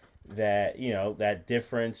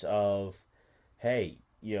difference of, hey,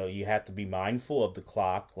 you have to be mindful of the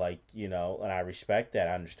clock, like, and I respect that,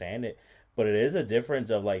 I understand it, but it is a difference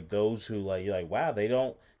of like those who, like, you're like, wow, they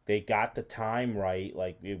got the time right,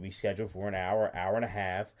 like we scheduled for an hour and a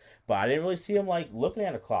half, but I didn't really see them like looking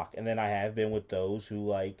at a clock. And then I have been with those who,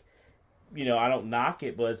 like, I don't knock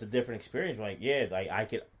it, but it's a different experience. Like, yeah, like I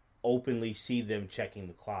could openly see them checking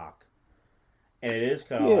the clock, and it is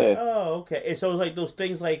kind of like, Yeah, oh, okay. And so it's like those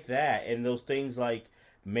things like that, and those things like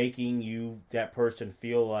making you, that person,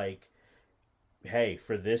 feel like, hey,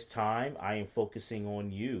 for this time I am focusing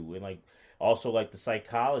on you, and like also like the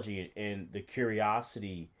psychology and the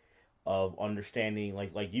curiosity of understanding,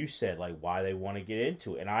 like you said, like why they want to get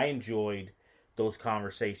into it. And I enjoyed those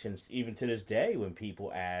conversations even to this day when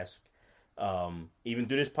people ask, even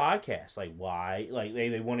through this podcast, like why, like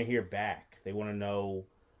they want to hear back, they want to know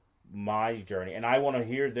my journey, and I want to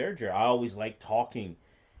hear their journey. I always like talking.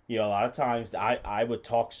 A lot of times I would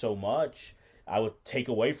talk so much I would take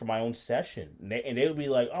away from my own session, and they would be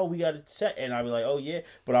like, "Oh, we got to set," and I'd be like, "Oh yeah,"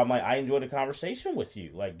 but I'm like, I enjoy the conversation with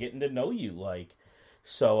you, like getting to know you, like.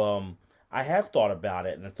 So I have thought about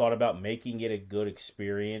it, and I thought about making it a good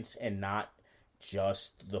experience, and not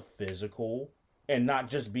just the physical, and not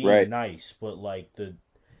just being right. nice, but like the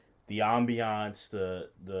ambiance,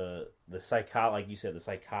 the psycho, like you said, the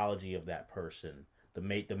psychology of that person, the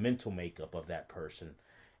mental makeup of that person,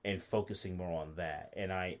 and focusing more on that.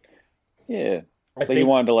 And Yeah. I Like you think,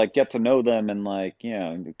 wanted to like get to know them and like,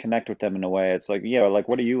 connect with them in a way. It's like, yeah, like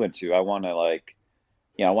what are you into? I want to like,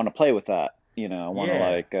 I want to play with that. I want to yeah,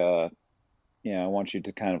 like I want you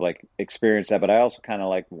to kind of like experience that, but I also kind of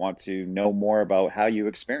like want to know more about how you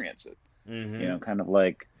experience it. mm-hmm. Kind of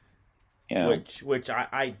like, you know, Which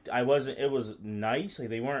I wasn't. It was nice. Like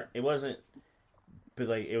they weren't. It wasn't. But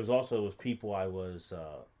like it was also, it was people I was.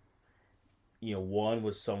 One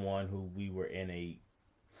was someone who we were in a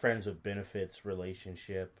friends with benefits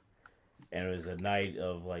relationship, and it was a night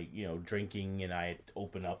of like drinking, and I had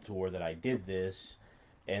opened up to her that I did this,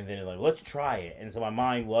 and then like, let's try it. And so my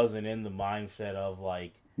mind wasn't in the mindset of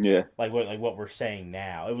yeah. like what we're saying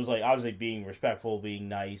now. It was like I was like being respectful, being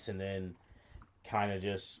nice, and then kind of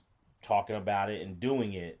just talking about it and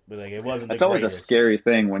doing it, but like it wasn't the That's always a greatest. scary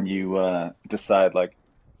thing when you decide like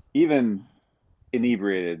even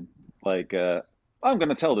inebriated, like I'm going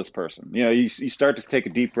to tell this person. You start to take a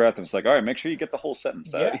deep breath and it's like, all right, make sure you get the whole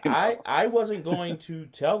sentence out. Yeah, I wasn't going to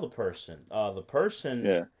tell the person. The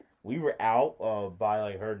person, Yeah. we were out by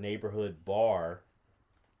like her neighborhood bar.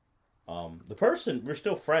 The person, we're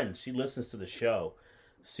still friends. She listens to the show.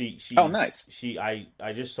 See, Oh, nice. I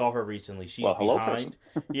just saw her recently. She's Well, hello, person. behind.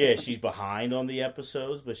 Yeah, she's behind on the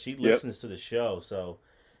episodes, but she Yep. listens to the show. So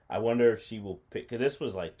I wonder if she will pick. Cause this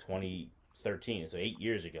was like 2013, so 8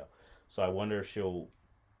 years ago. So I wonder if she'll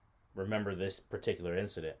remember this particular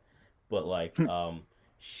incident. But like,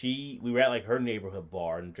 we were at like her neighborhood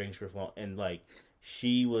bar and drinks were flowing, and like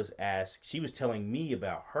she was telling me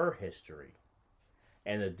about her history,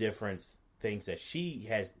 and the different things that she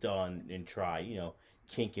has done and tried,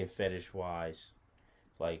 kink and fetish wise,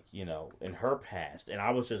 like, in her past. And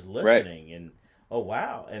I was just Right. listening and, oh,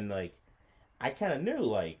 wow. And, like, I kind of knew,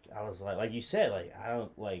 like, I was like you said, like, I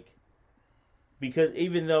don't, like, because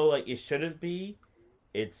even though, like, it shouldn't be,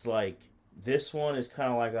 it's like, this one is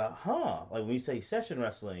kind of like like when you say session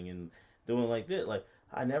wrestling and doing like this, like,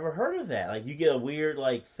 I never heard of that. Like, you get a weird,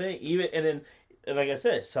 like, thing. Even, and then, like I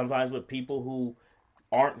said, sometimes with people who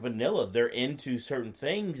aren't vanilla. They're into certain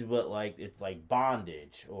things, but like it's like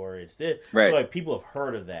bondage or it's this. So Right. like people have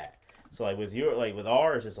heard of that. So like with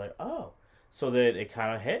ours, it's like, oh. So then it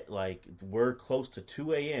kind of hit like we're close to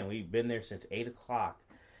 2 a.m. We've been there since 8 o'clock,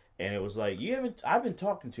 and it was like you haven't. I've been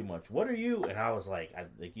talking too much. What are you? And I was like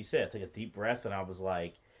you said, I took a deep breath and I was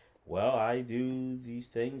like, well, I do these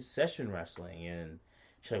things, session wrestling, and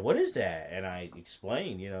she's like, what is that? And I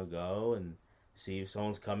explained, go and see if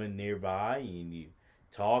someone's coming nearby, and you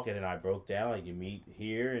talk, and then I broke down like you meet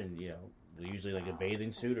here, and usually like a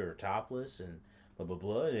bathing suit or topless, and blah blah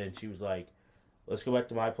blah. And then she was like, "Let's go back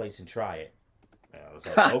to my place and try it." And I was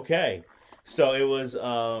like, "Okay." So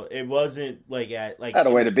it wasn't like at like Not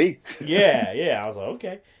a way to be. yeah. I was like,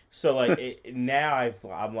 okay. So like now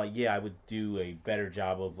I'm like, yeah, I would do a better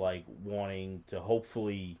job of like wanting to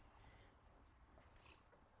hopefully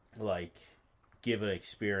like give an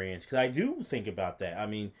experience because I do think about that. I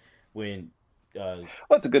mean, when uh,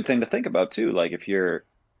 Well, it's a good thing to think about too. Like if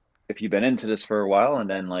you've been into this for a while and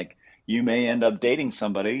then like you may end up dating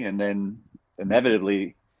somebody and then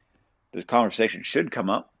inevitably the conversation should come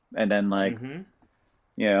up and then like, mm-hmm.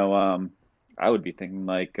 you know, I would be thinking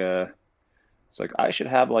like it's like I should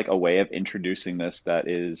have like a way of introducing this that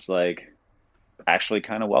is like actually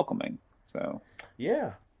kind of welcoming. So,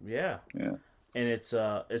 Yeah, yeah. yeah. And it's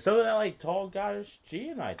something that like Tall Goddess G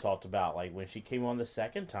and I talked about like when she came on the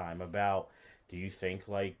second time about do you think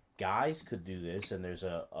like guys could do this and there's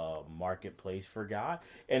a marketplace for guy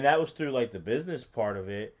and that was through like the business part of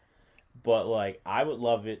it, but like I would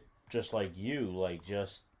love it just like you like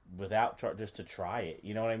just without just to try it,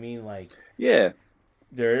 you know what I mean, like Yeah.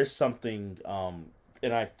 there is something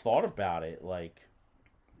and I've thought about it like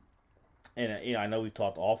and I know we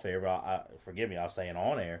talked off air, but forgive me, I was saying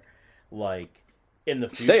on air, like in the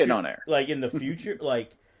Say it future, on air.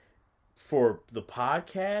 like for the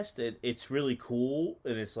podcast, it's really cool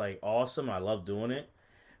and it's like awesome. I love doing it,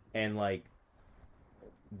 and like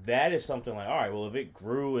that is something like all right. Well, if it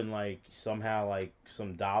grew and like somehow like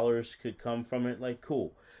some dollars could come from it, like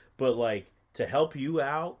cool, but like to help you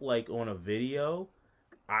out like on a video,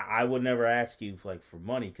 I would never ask you like for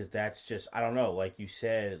money because that's just I don't know. Like you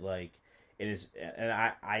said, like it is, and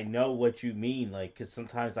I know what you mean. Like because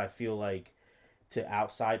sometimes I feel like to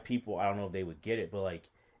outside people, I don't know if they would get it, but like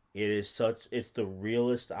it is such. It's the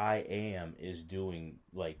realest I am is doing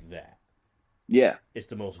like that. Yeah. It's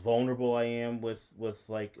the most vulnerable I am with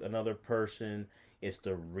like another person. It's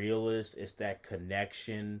the realest. It's that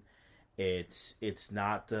connection. It's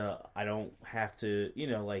not the I don't have to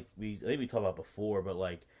like I think we talked about before, but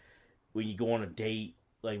like when you go on a date,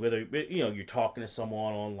 like whether you're talking to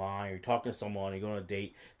someone online, you're talking to someone, you go on a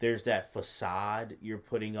date. There's that facade you're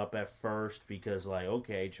putting up at first because like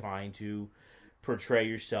okay, trying to portray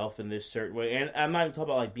yourself in this certain way, and I'm not even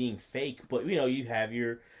talking about like being fake, but you have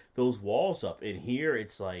your those walls up. And here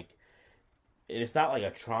it's like it's not like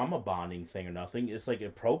a trauma bonding thing or nothing. It's like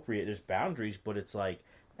appropriate. There's boundaries, but it's like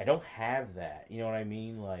I don't have that. You know what I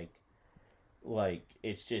mean? Like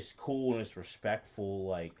it's just cool and it's respectful.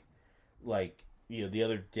 Like the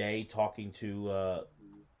other day talking to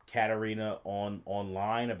Katarina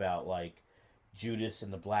online about like Judas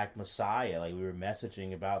and the Black Messiah. Like we were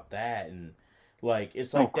messaging about that and like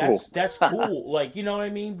it's Oh, like cool. that's cool. Like you know what I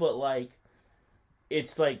mean? But like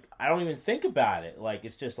it's like I don't even think about it. Like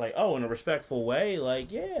it's just like oh, in a respectful way.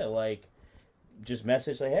 Like yeah, like just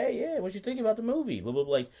message like hey yeah, what you think about the movie? Blah, blah,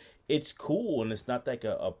 blah. Like it's cool and it's not like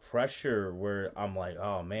a pressure where I'm like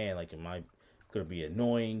oh man, like am I gonna be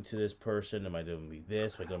annoying to this person? Am I gonna be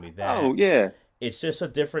this? Am I gonna be Oh, that? yeah. It's just a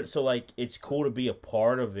different. So like it's cool to be a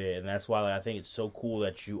part of it, and that's why like, I think it's so cool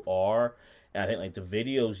that you are. And I think like the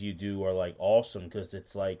videos you do are like awesome because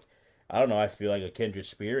it's like I don't know. I feel like a kindred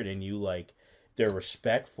spirit in you. Like they're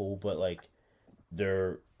respectful, but like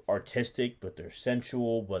they're artistic, but they're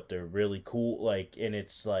sensual, but they're really cool. Like, and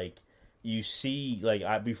it's like you see, like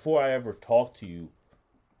I before I ever talk to you,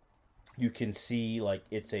 you can see like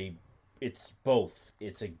it's both.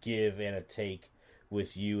 It's a give and a take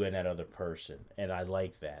with you and that other person, and I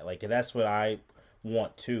like that. Like, and that's what I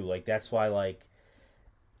want too. Like, that's why like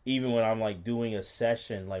even when I'm like doing a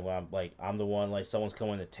session, like when I'm the one like someone's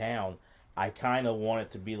coming to town, I kind of want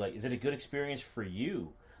it to be like, is it a good experience for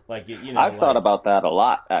you? Like, I've thought like, about that a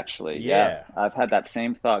lot, actually. Yeah, yeah, I've had that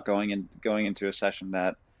same thought going into a session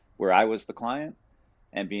that where I was the client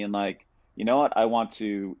and being like, you know what, I want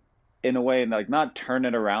to, in a way, like not turn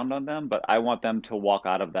it around on them, but I want them to walk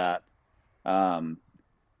out of that um,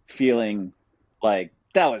 feeling like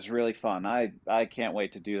that was really fun. I can't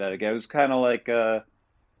wait to do that again. It was kind of like uh,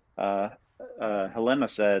 Helena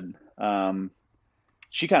said.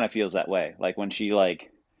 She kind of feels that way, like when she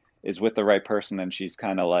like is with the right person and she's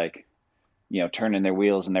kind of like turning their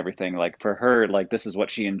wheels and everything. Like for her, like this is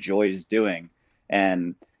what she enjoys doing,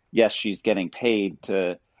 and yes, she's getting paid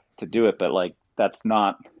to do it, but like that's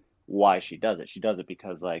not why she does it. She does it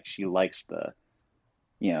because like she likes the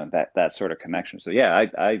that sort of connection. So yeah,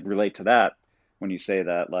 I relate to that when you say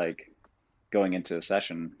that, like going into a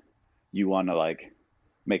session, you want to like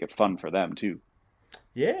make it fun for them too.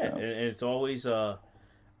 yeah, So and it's always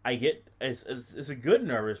I get it's a good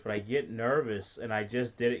nervous, but I get nervous, and I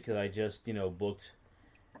just did it because I just booked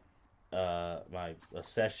my a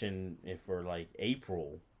session for like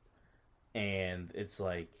April, and it's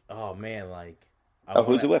like, oh man, like I oh, want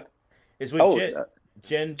who's it to. with? It's with Oh,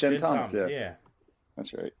 Jen Jen Thomas. Thomas, Yeah, yeah.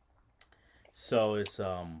 that's right. So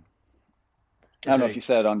I it's don't know if you like,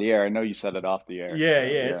 said it on the air. I know you said it off the air.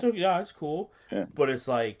 yeah, So yeah, yeah, it's cool, yeah, but it's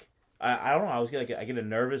like I don't know. I was like I get a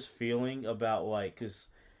nervous feeling about like because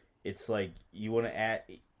it's like you want to add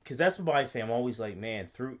because that's what my thing. I'm always like, man,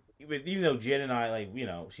 through even though Jen and I like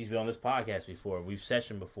she's been on this podcast before, we've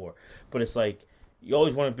sessioned before, but it's like you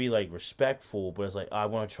always want to be like respectful, but it's like I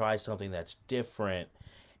want to try something that's different,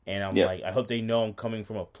 and I'm yeah, like I hope they know I'm coming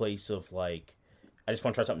from a place of like I just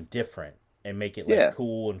want to try something different and make it like yeah.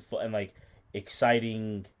 cool and fun and like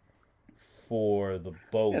exciting for the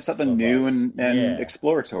Yeah, both something of new us. and Yeah.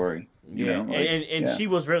 exploratory, Yeah. like And yeah. she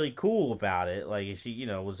was really cool about it. Like she,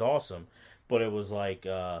 was awesome. But it was like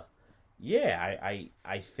yeah,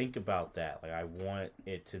 I think about that. Like I want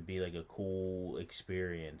it to be like a cool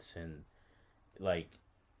experience and like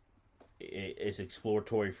it's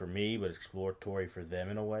exploratory for me, but exploratory for them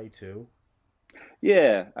in a way too.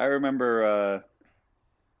 Yeah, I remember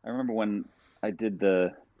when I did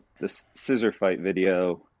the scissor fight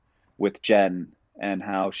video with Jen and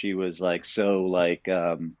how she was like so like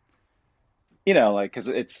like cuz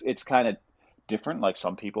it's kind of different. Like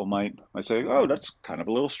some people might say, "Oh, that's kind of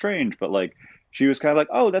a little strange," but like she was kind of like,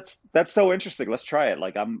 "Oh, that's so interesting. Let's try it."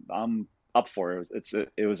 Like I'm up for it.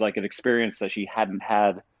 It was like an experience that she hadn't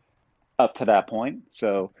had up to that point.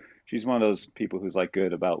 So she's one of those people who's like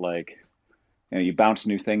good about like you bounce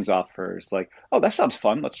new things off her. It's like, oh, that sounds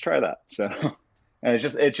fun. Let's try that. So, and it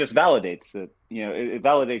just validates it. It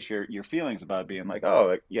validates your feelings about being like,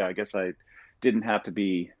 oh, yeah, I guess I didn't have to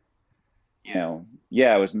be.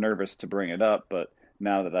 Yeah, I was nervous to bring it up, but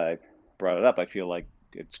now that I brought it up, I feel like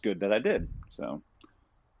it's good that I did. So,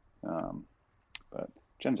 um, but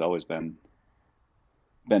Jen's always been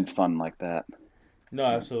fun like that. No,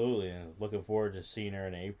 absolutely. And looking forward to seeing her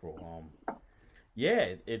in April.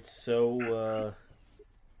 Yeah, it's so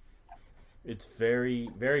it's very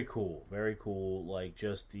very cool. Very cool like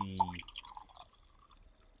just the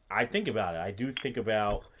I think about it. I do think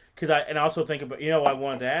about because I also think about I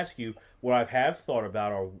wanted to ask you what I have thought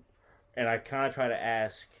about or and I kind of try to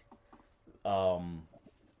ask um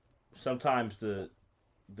sometimes the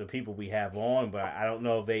people we have on, but I don't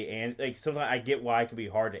know if they like sometimes I get why it can be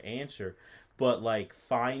hard to answer, but like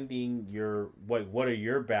finding your what are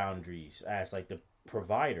your boundaries as like the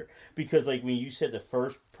provider because like when you said the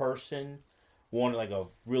first person wanted like a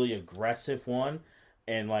really aggressive one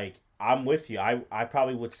and like I'm with you. I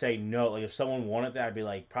probably would say no. Like if someone wanted that, I'd be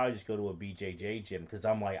like probably just go to a BJJ gym because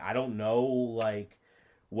I'm like I don't know like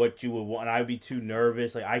what you would want. I'd be too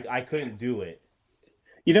nervous. Like I couldn't do it.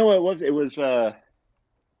 You know what it was? It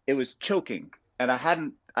was choking, and I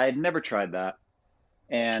had never tried that,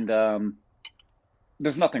 and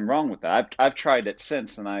there's nothing wrong with that. I've tried it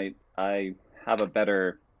since, and I have a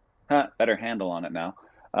better handle on it now.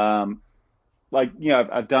 Um, like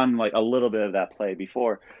I've done like a little bit of that play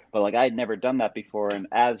before, but like I had never done that before, and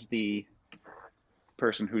as the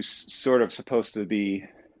person who's sort of supposed to be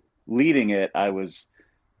leading it, I was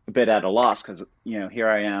a bit at a loss because here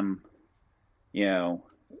I am, you know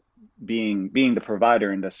being the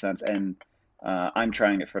provider in this sense, and I'm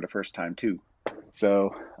trying it for the first time too.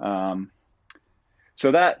 So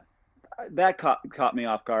so that caught me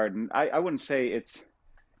off guard, and I wouldn't say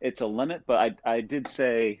it's a limit, but I did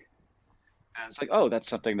say it's like, oh, that's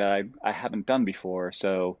something that I haven't done before.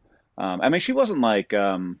 So I mean, she wasn't like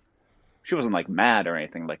mad or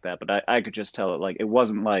anything like that, but I could just tell it like it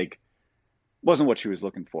wasn't what she was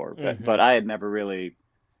looking for. But Mm-hmm. I had never really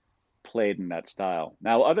played in that style.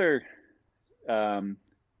 Now, um,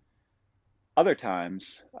 other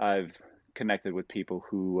times I've connected with people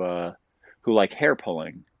who like hair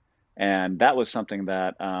pulling, and that was something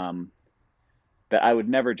that I would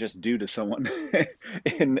never just do to someone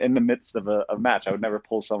in the midst of a match. I would never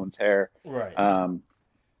pull someone's hair, Right. um,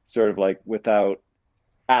 sort of like without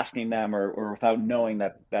asking them or without knowing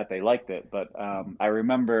that they liked it. But I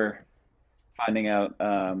remember finding out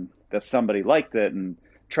that somebody liked it and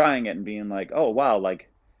trying it and being like, oh wow, like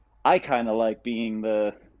I kind of like being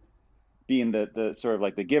the sort of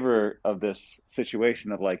like the giver of this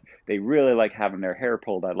situation of like they really like having their hair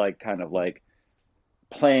pulled. I like kind of like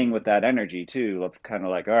playing with that energy too of kind of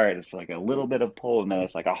like all right, it's like a little bit of pull and then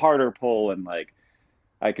it's like a harder pull and like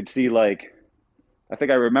I could see like I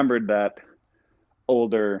think I remembered that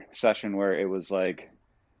older session where it was like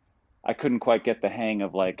I couldn't quite get the hang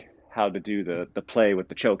of like how to do the play with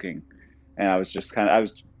the choking, and I was just kind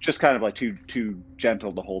of like too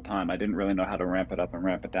gentle the whole time. I didn't really know how to ramp it up and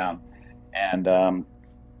ramp it down, and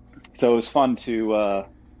so it was fun to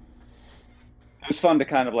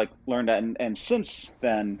kind of like learn that. And since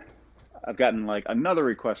then, I've gotten like another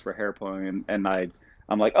request for hair pulling, and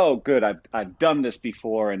I'm like, oh, good, I've done this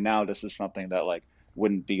before, and now this is something that like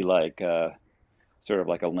wouldn't be like sort of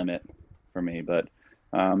like a limit for me. But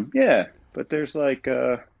yeah, but there's like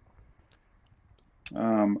I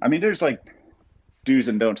mean, there's like do's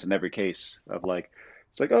and don'ts in every case of like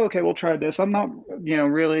it's like, oh, okay, we'll try this. I'm not,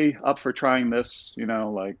 really up for trying this,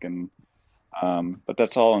 like and but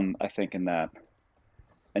that's all in I think in that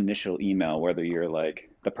initial email, whether you're like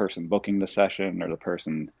the person booking the session or the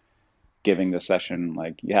person giving the session,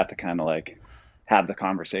 like you have to kind of like have the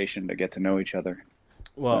conversation to get to know each other.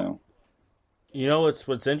 Well, So,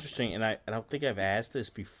 what's interesting, and I don't think I've asked this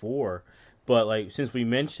before, but like since we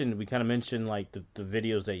kind of mentioned like the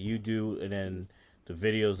videos that you do, and then the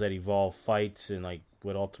videos that Evolve Fights, and like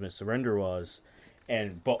what Ultimate Surrender was,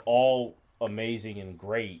 and but all amazing and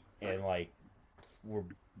great, and like we're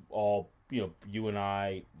all you and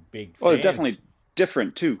I big well, they're fans, definitely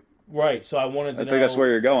different too. right? So I wanted I to think that's know, where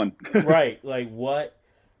you're going. right, like what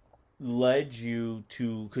led you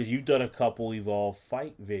to, because you've done a couple Evolve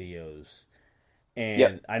Fight videos.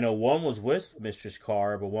 Yep. And I know one was with Mistress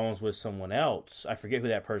Carr, but one was with someone else. I forget who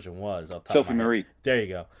that person was off the top of Sophie my head. Marie. There you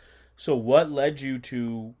go. So what led you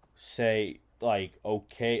to say like,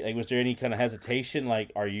 okay, like was there any kind of hesitation?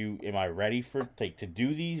 Like, am I ready for like to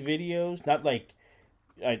do these videos? Not like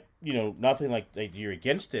nothing like you're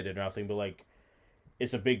against it or nothing, but like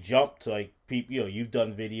it's a big jump to like people. You've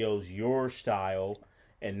done videos your style,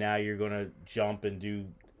 and now you're gonna jump and do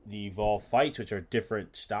the Evolve Fights, which are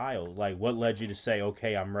different styles. Like, what led you to say,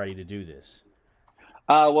 okay, I'm ready to do this?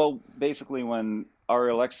 Well, basically, when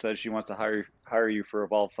RLX says she wants to hire you for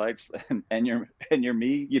Evolve Fights, and you're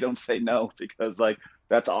me, you don't say no because like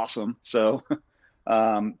that's awesome. So,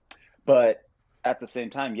 um, but at the same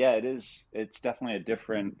time, yeah, it is. It's definitely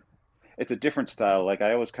it's a different style. Like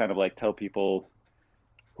I always kind of like tell people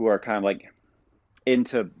who are kind of like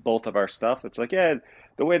into both of our stuff. It's like, yeah,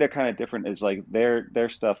 the way they're kind of different is like their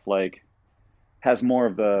stuff like has more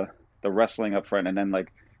of the wrestling up front, and then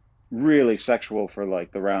like really sexual for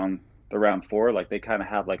like the round four. Like they kind of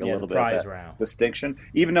have like a Yeah, the little bit of prize that round. distinction,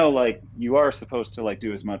 even though like you are supposed to like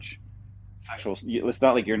do as much sexual. It's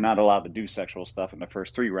not like you're not allowed to do sexual stuff in the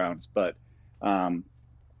first three rounds, but um,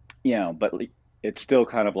 but like, it's still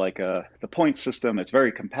kind of like the point system. It's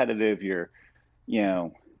very competitive. You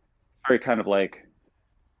know, it's very kind of like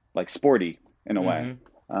sporty in a way.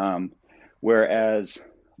 Mm-hmm. Um, whereas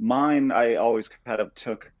mine, I always kind of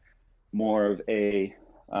took more of a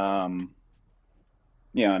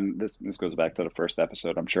and this goes back to the first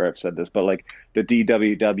episode. I'm sure I've said this, but like the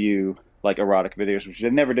DWW like erotic videos, which I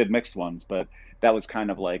never did mixed ones, but that was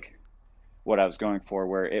kind of like what I was going for,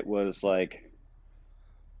 where it was like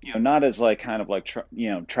not as like kind of like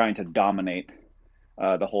trying to dominate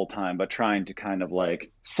the whole time, but trying to kind of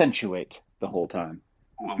like accentuate the whole time.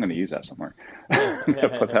 Ooh, I'm going to use that somewhere. Put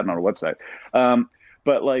that on our website. Um,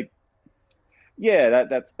 but like, yeah,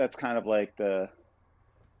 that's kind of like the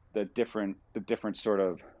different sort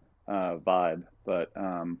of vibe. But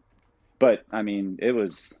I mean, it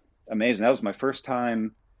was amazing. That was my first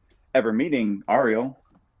time ever meeting Ariel,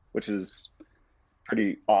 which is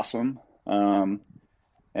pretty awesome. And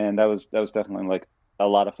that was definitely like a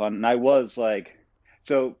lot of fun. And I was like,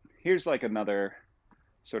 so here's like another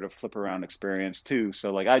sort of flip around experience too.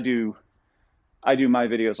 So like I do my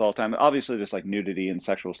videos all the time. Obviously, there's like nudity and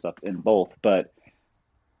sexual stuff in both, but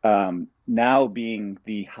now being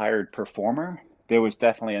the hired performer, there was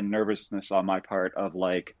definitely a nervousness on my part of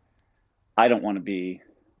like, I don't want to be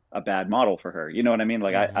a bad model for her. You know what I mean?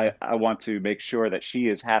 Like Mm-hmm. I want to make sure that she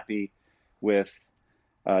is happy with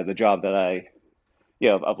the job that I,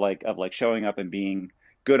 of like showing up and being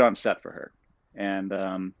good on set for her.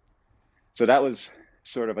 And so that was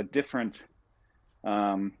sort of a different,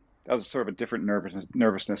 that was sort of a different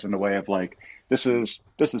nervousness in the way of like, this is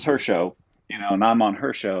her show, and I'm on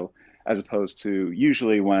her show, as opposed to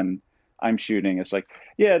usually when I'm shooting, it's like,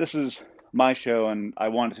 yeah, this is my show and I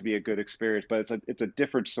want it to be a good experience, but it's a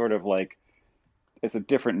different sort of like, it's a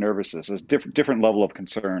different nervousness, it's different level of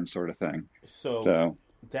concern sort of thing. So So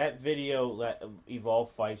that video, that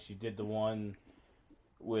Evolve Fights, you did the one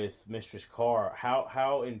with Mistress Carr.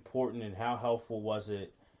 How important and how helpful was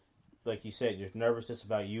it? Like you said, there's nervousness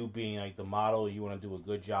about you being like the model. You want to do a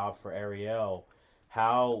good job for Ariel.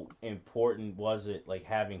 How important was it, like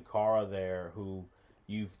having Cara there, who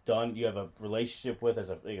you have a relationship with, as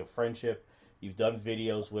like a friendship, you've done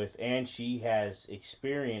videos with, and she has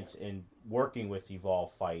experience in working with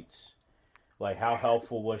Evolve Fights. Like, how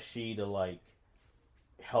helpful was she to like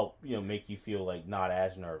help make you feel like not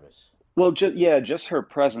as nervous? well, just her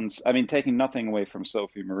presence. I mean, taking nothing away from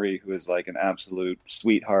Sophie Marie, who is like an absolute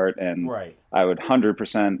sweetheart, and Right. I would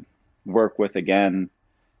 100% work with again,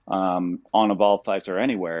 on Evolve Fights or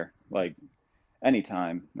anywhere, like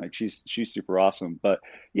anytime. Like she's super awesome. But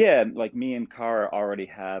yeah, like me and Kara already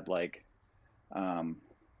had um,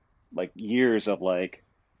 like years of like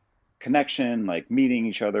connection, like meeting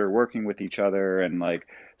each other, working with each other, and like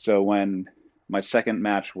so when my second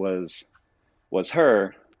match was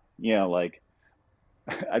her, like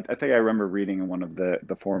I think I remember reading in one of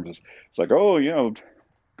the forums. It's like, oh,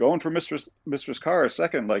 going for Mistress Carr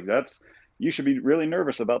second, like that's you should be really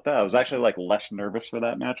nervous about that. I was actually like less nervous for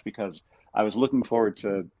that match because I was looking forward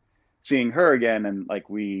to seeing her again, and like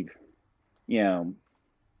you know,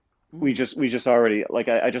 we just already like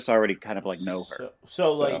I just already kind of like know her, So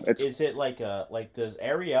so like, it's is it like a like? Does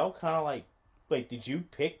Ariel kind of like? Did you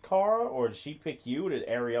pick Cara or did she pick you? Or did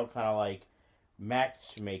Ariel kind of like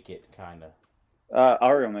match make it kind of?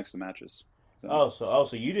 Ariel makes the matches, so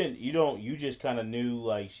So you didn't you don't you just kind of knew,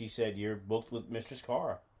 like she said you're booked with Mistress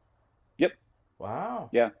Cara. yep, Wow.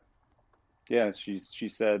 yeah, yeah. She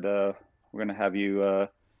said we're gonna have you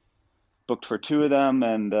booked for two of them,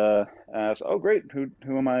 and I was, oh great,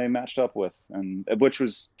 who am I matched up with, and which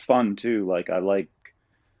was fun too. Like I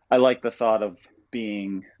like the thought of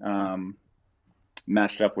being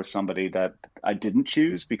matched up with somebody that I didn't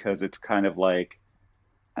choose because it's kind of like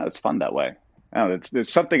it's fun that way. I don't know,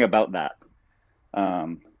 there's something about that.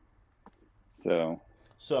 Um, so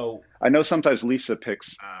So I know sometimes Lisa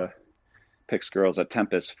picks girls at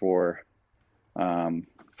Tempest for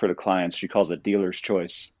the clients. She calls it dealer's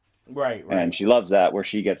choice, right, and right. she loves that where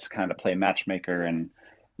she gets to kind of play matchmaker and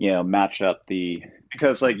match up the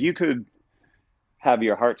because like you could have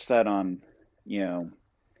your heart set on you know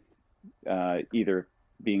either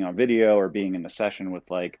being on video or being in the session with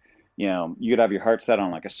like you could have your heart set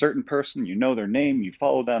on like a certain person, their name, you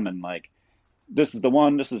follow them, and like this is the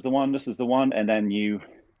one, this is the one, this is the one, and then you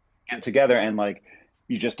get together and like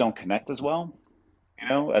you just don't connect as well,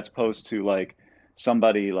 as opposed to like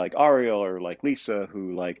somebody like Ariel or like Lisa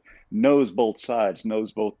who like knows both sides,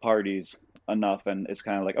 knows both parties enough, and it's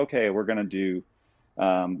kind of like, okay, we're gonna do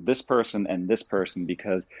this person and this person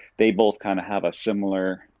because they both kind of have a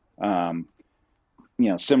similar, um,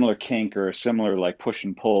 similar kink or a similar like push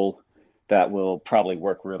and pull that will probably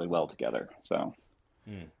work really well together. So,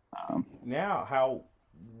 Hmm. um, Now, how,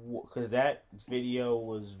 because that video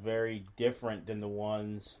was very different than the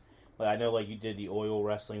ones, like I know, like you did the oil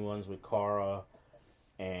wrestling ones with Cara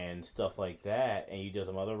and stuff like that, and you did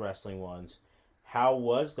some other wrestling ones. How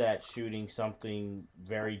was that shooting something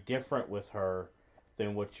very different with her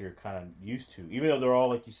than what you're kind of used to? Even though they're all,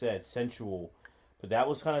 like you said, sensual, but that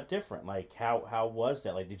was kind of different. Like, how was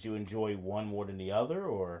that? Like, did you enjoy one more than the other,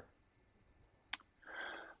 or?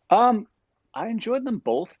 um, I enjoyed them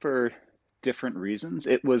both for different reasons.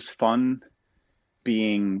 It was fun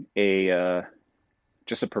being a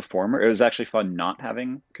just a performer. It was actually fun not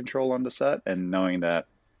having control on the set and knowing that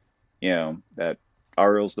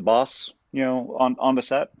Ariel's the boss, on the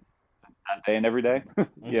set that day and every day,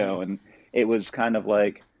 Mm-hmm. and it was kind of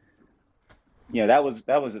like, that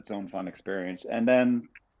was its own fun experience. And then,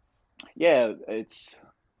 yeah,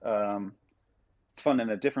 um, it's fun in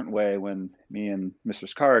a different way when me and Mr.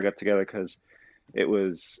 Scar got together because it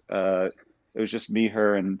was uh, it was just me,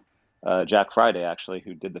 her, and Jack Friday actually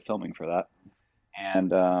who did the filming for that,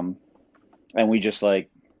 and we just like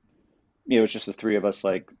it was just the three of us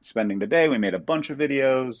like spending the day. We made a bunch of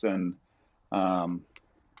videos and um,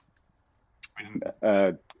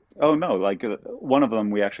 uh, oh no, like one of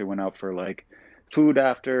them we actually went out for like food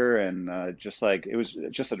after, and just like it was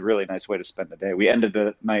just a really nice way to spend the day. We ended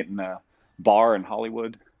the night in a bar in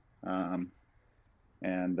Hollywood, um,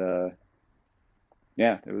 and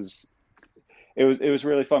yeah, it was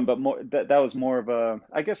really fun. But more that was more of a,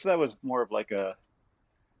 I guess that was more of like a,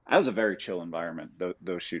 that was a very chill environment.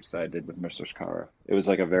 Those shoots that I did with Mr. Skara, it was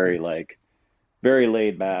like a very like very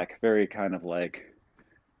laid back, very kind of like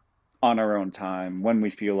on our own time when we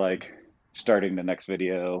feel like starting the next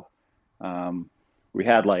video. Um, we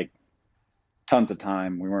had like tons of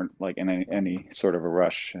time. We weren't like in any sort of a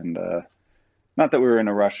rush, and not that we were in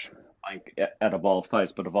a rush like at Evolve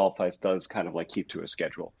Fights, but Evolve Fights does kind of like keep to a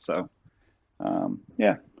schedule. So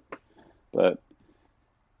yeah, but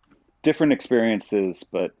different experiences,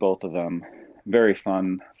 but both of them very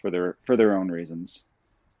fun for their own reasons.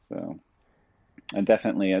 So, and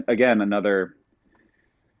definitely again another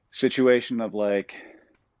situation of like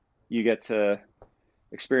you get to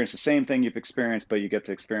experience the same thing you've experienced, but you get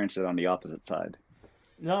to experience it on the opposite side.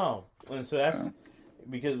 No, and so that's So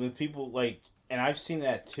because when people like, and I've seen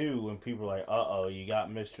that too. When people are like, "Uh oh, you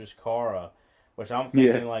got Mistress Cara," which I'm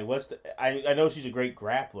yeah. thinking like, "What's the?" I know she's a great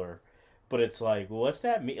grappler, but it's like, well, what's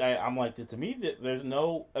that mean? I'm like, to me, there's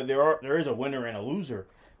no there is a winner and a loser,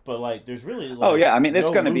 but like, there's really Oh like yeah. I mean, it's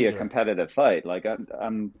no going to be a loser. competitive fight. Like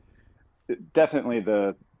I'm definitely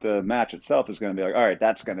the match itself is going to be like, all right,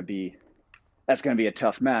 that's going to be a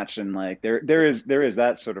tough match, and like there is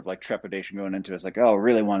that sort of like trepidation going into it. It's like, oh, I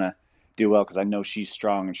really want to do well because I know she's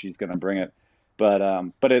strong and she's going to bring it.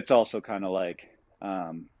 But it's also kind of like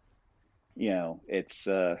um, it's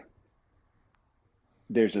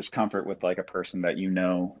there's this comfort with like a person that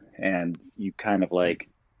and you kind of like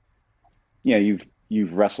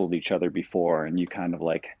you've wrestled each other before, and you kind of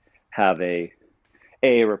like have a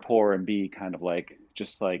rapport, and B kind of like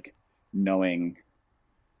just like knowing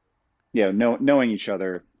knowing each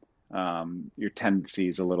other, your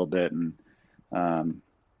tendencies a little bit, and um,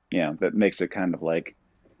 that makes it kind of like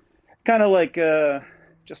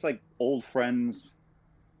just like old friends,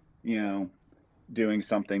 you know, doing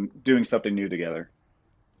something new together,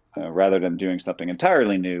 rather than doing something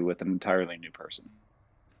entirely new with an entirely new person.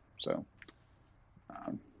 So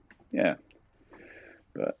um, yeah,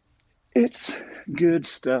 but it's good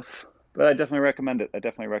stuff. But I definitely recommend it. I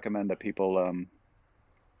definitely recommend that people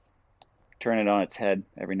turn it on its head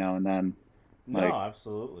every now and then. No, Like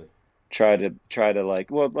absolutely. try to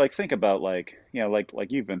like, well, like think about like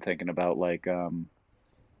like you've been thinking about like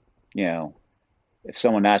you know if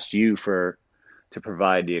someone asked you for to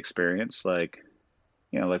provide the experience, like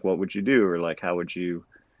like what would you do, or like how would you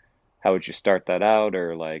start that out,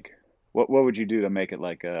 or like what would you do to make it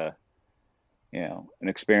like a an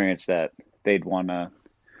experience that they'd want to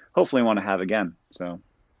hopefully want to have again. So,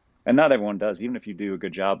 and not everyone does. Even if you do a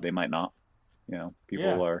good job, they might not.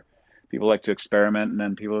 Yeah. People like to experiment, and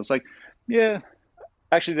then people it's like, yeah,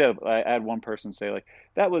 actually, I had one person say like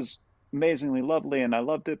that was amazingly lovely and I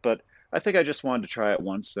loved it, but I think I just wanted to try it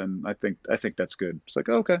once, and I think that's good. It's like,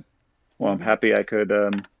 okay, well, I'm Hmm. happy I could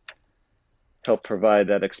help provide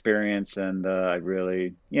that experience, and I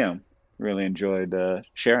really really enjoyed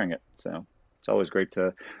sharing it. So it's always great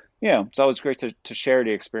to it's always great to share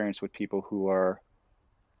the experience with people who are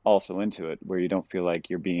also into it, where you don't feel like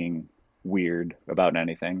you're being weird about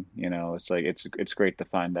anything. It's like it's great to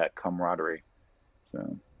find that camaraderie.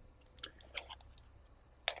 So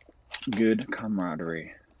good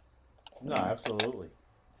camaraderie. No, So, absolutely,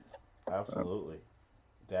 but absolutely.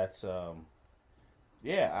 That's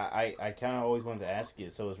yeah. I kind of always wanted to ask you,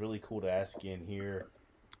 so it's really cool to ask you in here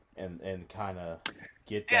and kind of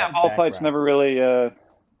get yeah, that ball fights background.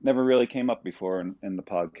 never really came up before in the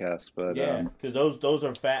podcast, but Yeah, because those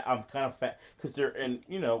are fat. I'm kind of fat because they're and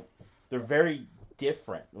they're very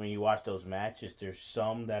different when you watch those matches. There's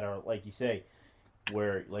some that are like you say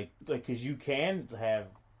where like because you can have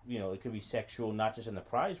it could be sexual not just in the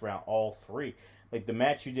prize round all three. Like the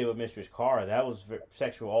match you did with Mistress Cara, that was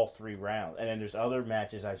sexual all three rounds. And then there's other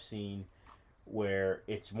matches I've seen where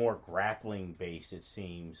it's more grappling based. It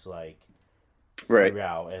seems like right.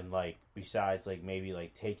 throughout, and like besides like maybe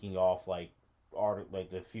like taking off like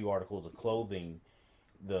the few articles of clothing,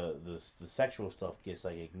 the sexual stuff gets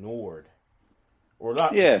like ignored or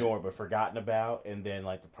not Yeah, ignored but forgotten about, and then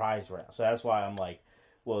like the prize round. So that's why I'm like,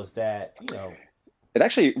 well, is that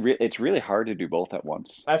it's really hard to do both at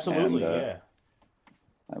once, and absolutely, yeah.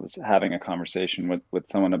 I was having a conversation with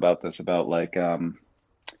someone about this, about like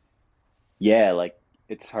yeah, like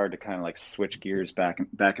it's hard to kind of like switch gears back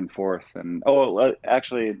and forth. And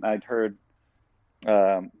actually,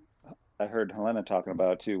 um I heard Helena talking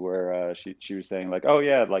about it too, where she was saying like, oh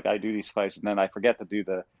yeah, like I do these fights and then I forget to do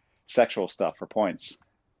the sexual stuff for points.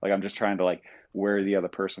 Like I'm just trying to like wear the other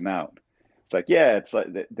person out. It's like, yeah, it's like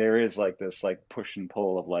there is like this like push and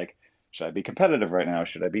pull of like, should I be competitive right now?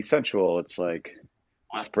 Should I be sensual? It's like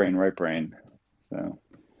left brain, right brain. So,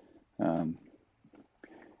 um,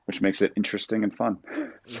 which makes it interesting and fun.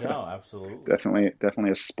 So No, absolutely.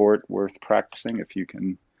 definitely a sport worth practicing if you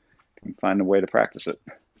can find a way to practice it.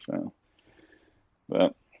 So,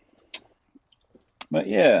 but but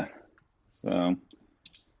yeah. So I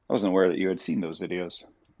wasn't aware that you had seen those videos.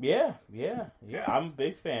 Yeah, yeah, yeah. I'm a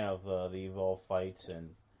big fan of the Evolve fights,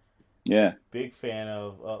 and Yeah. big fan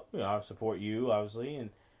of I support you obviously, and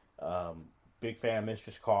um, big fan of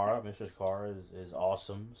Mistress Cara. Mistress Cara is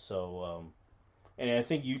awesome. So and I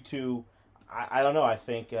think you two, I don't know. I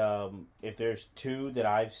think if there's two that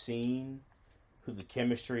I've seen who the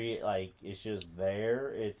chemistry like is just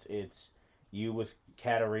there, it's you with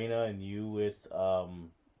Katarina and you with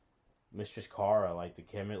Mistress Cara. Like the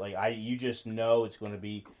chemistry, like you just know it's going to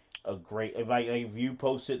be a great. If you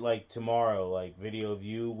post it like tomorrow, like video of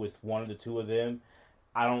you with one of the two of them,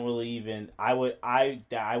 I don't really even. I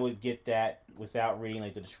would get that without reading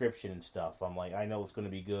like the description and stuff. I'm like, I know it's going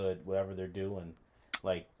to be good, whatever they're doing.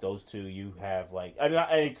 Like those two, you have like, I mean,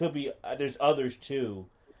 it could be. There's others too,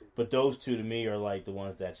 but those two to me are like the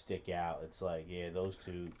ones that stick out. It's like, yeah, those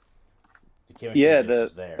two, the chemistry Yeah, just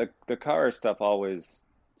is there. the car stuff always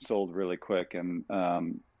sold really quick, and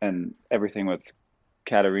everything with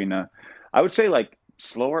Katarina, I would say like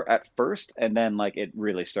slower at first, and then like it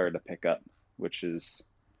really started to pick up, which is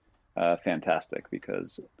fantastic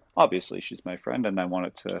because obviously she's my friend, and I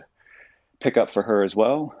wanted to pick up for her as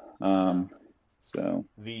well. No, So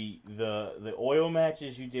the oil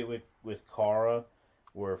matches you did with Cara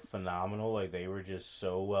were phenomenal. Like they were just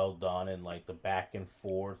so well done, and like the back and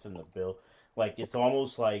forth and the build. Like it's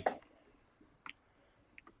almost like,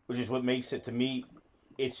 which is what makes it to me.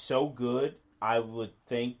 It's so good. I would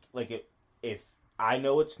think like if I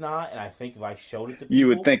know it's not, and I think if I showed it to you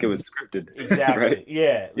would people, think it was scripted, right? exactly,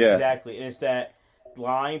 yeah, Yeah, exactly. And it's that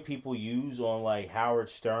line people use on like Howard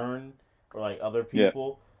Stern or like other yeah.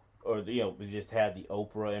 people, or we just had the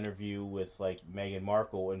Oprah interview with like Meghan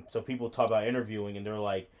Markle, and so people talk about interviewing, and they're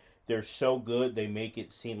like, they're so good, they make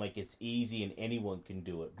it seem like it's easy and anyone can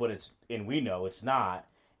do it, but and we know it's not.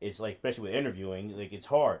 It's like, especially with interviewing, like it's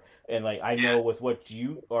hard, and like I know with what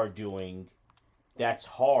you are doing, that's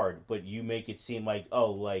hard, but you make it seem like,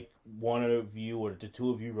 oh, like one of you or the two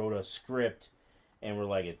of you wrote a script and we're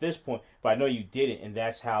like at this point, but I know you didn't, and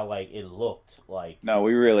that's how like it looked like. No,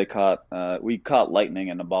 we really caught we caught lightning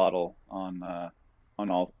in a bottle on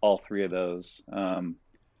all three of those.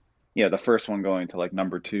 Yeah, the first one going to like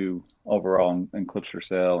number two overall in clips for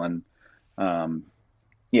sale, and um,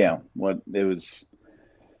 yeah, what it was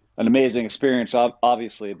an amazing experience,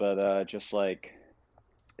 obviously, but just like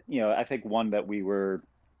I think one that we were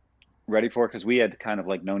ready for because we had kind of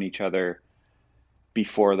like known each other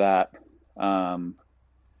before that, um,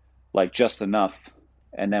 like just enough,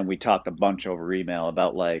 and then we talked a bunch over email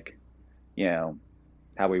about like you know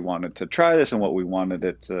how we wanted to try this and what we wanted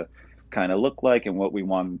it to kind of look like and what we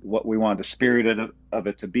wanted the spirit of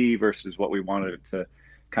it to be versus what we wanted it to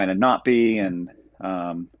kind of not be, and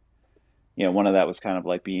um, one of that was kind of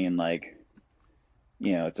like being like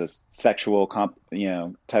it's a sexual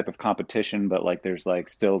type of competition, but like there's like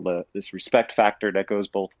still this respect factor that goes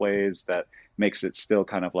both ways that makes it still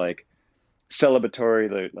kind of like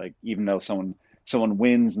celebratory. Like even though someone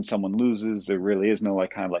wins and someone loses, there really is no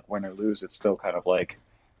like kind of like win or lose. It's still kind of like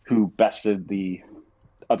who bested the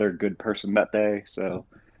other good person that day. So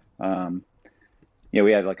um,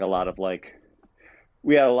 we had like a lot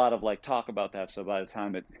of like talk about that. So by the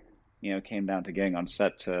time it came down to getting on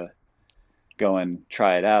set to go and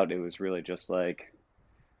try it out, it was really just like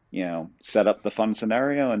set up the fun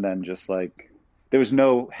scenario, and then just like there was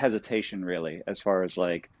no hesitation really as far as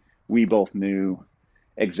like we both knew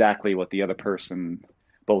exactly what the other person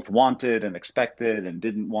both wanted and expected and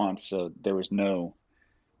didn't want, so there was no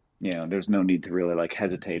there's no need to really like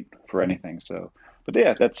hesitate for anything. So but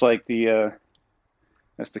yeah,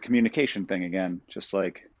 that's the communication thing again, just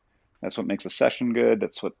like that's what makes a session good,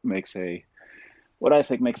 that's what I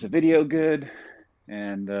think makes a video good.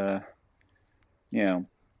 And you know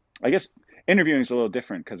I guess interviewing is a little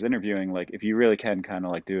different because interviewing, like if you really can kind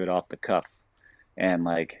of like do it off the cuff and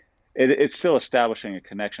like it's still establishing a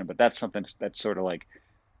connection, but that's something that sort of like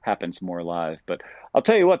happens more live. But I'll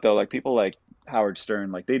tell you what though, like people like Howard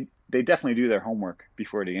Stern, like they definitely do their homework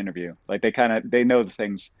before the interview. Like they know the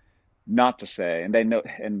things not to say, and they know,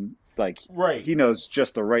 and like Right, he knows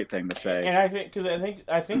just the right thing to say. and I think because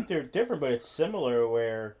I think they're different, but it's similar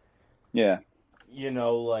where Yeah,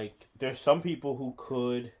 like there's some people who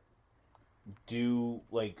could do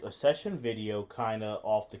like a session video kind of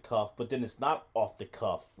off the cuff, but then it's not off the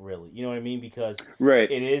cuff really. You know what I mean? Because Right.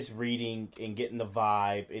 it is reading and getting the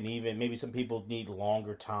vibe, and even maybe some people need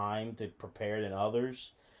longer time to prepare than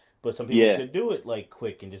others, but some people Yeah. could do it like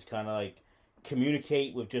quick and just kind of like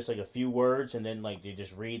communicate with just like a few words, and then like they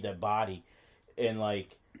just read that body, and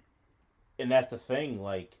like, and that's the thing.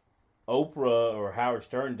 Like Oprah or Howard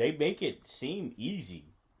Stern, they make it seem easy,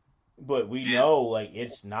 but we Yeah. know like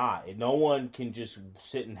it's not. No one can just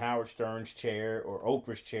sit in Howard Stern's chair or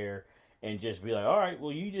Oprah's chair and just be like, all right,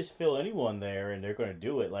 well, you just fill anyone there and they're going to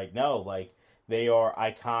do it. Like, no, like they are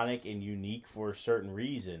iconic and unique for a certain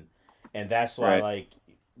reason. And that's why, Right. like,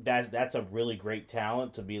 that's a really great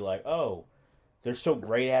talent to be like, oh, they're so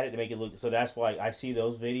great at it to make it look. So that's why I see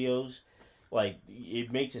those videos, like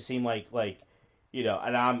it makes it seem like you know.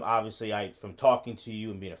 And I'm obviously I from talking to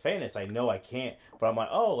you and being a fan, it's I know I can't, but I'm like,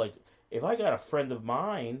 oh, like if I got a friend of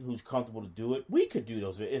mine who's comfortable to do it, we could do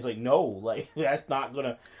those. It's like no, like that's not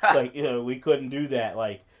gonna like you know we couldn't do that.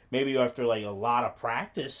 Like maybe after like a lot of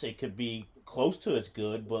practice, it could be close to as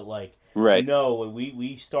good, but like Right. no,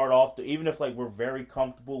 we start off to, even if like we're very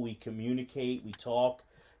comfortable, we communicate, we talk,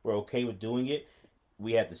 we're okay with doing it.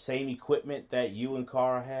 We have the same equipment that you and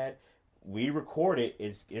Cara had. We record it.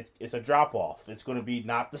 It's a drop off. It's going to be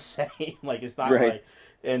not the same. Like it's not Right. like,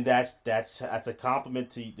 and that's a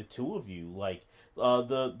compliment to the two of you. Like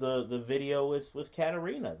the video with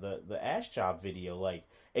Katarina, the ass job video. Like,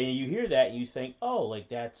 and you hear that and you think, oh, like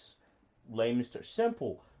that's lame,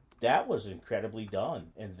 simple. That was incredibly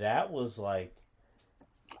done, and that was like,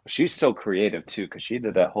 She's so creative too, because she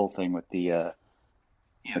did that whole thing with the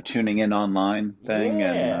tuning in online thing,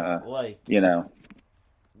 and yeah, like you know,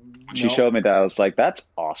 she no. showed me that. I was like, that's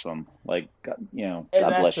awesome. Like, And God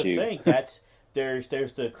that's bless the you. thing. That's there's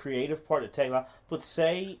the creative part that takes. But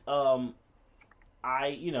say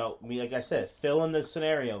I me like I said, fill in the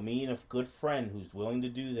scenario. Me and a good friend who's willing to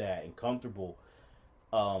do that and comfortable.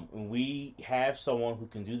 And we have someone who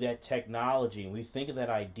can do that technology, and we think of that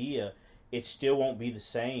idea. It still won't be the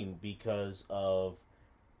same because of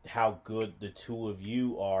how good the two of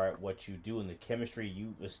you are at what you do and the chemistry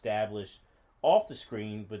you've established off the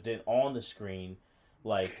screen, but then on the screen,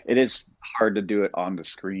 like It is hard to do it on the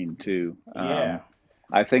screen too. yeah,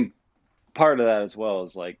 I think part of that as well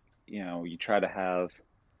is like, you try to have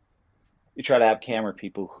camera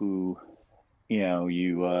people who,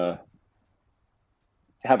 you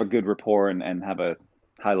have a good rapport and have a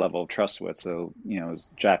high level of trust with. So, it was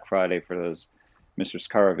Jack Friday for those Mr.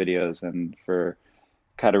 Scara videos, and for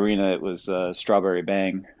Katarina, it was Strawberry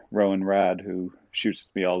Bang, Rowan Rad, who shoots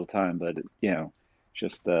with me all the time. But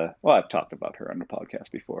just well, I've talked about her on the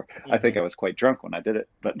podcast before. I think hmm I was quite drunk when I did it,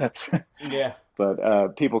 but that's yeah.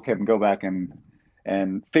 but people can go back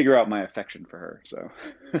and figure out my affection for her. So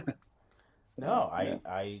No, yeah,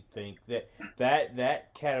 I think that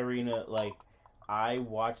Katarina, like I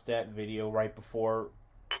watched that video right before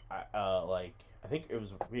like I think it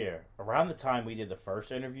was yeah around the time we did the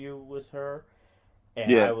first interview with her,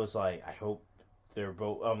 and I yeah. was like, I hope they're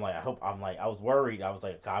both. I'm like, I hope. I'm like, I was worried. I was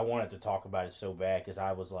like, I wanted to talk about it so bad because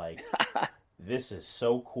I was like, this is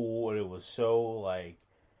so cool, and it was so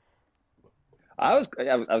I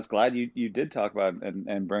was glad you did talk about it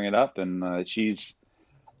and bring it up, and she's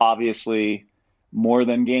obviously more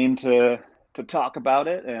than game to talk about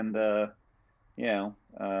it, and I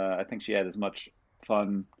think she had as much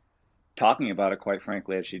fun talking about it, quite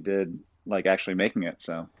frankly, as she did like actually making it.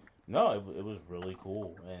 So no, it was really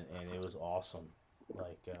cool, and it was awesome,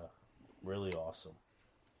 like really awesome.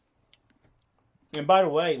 And by the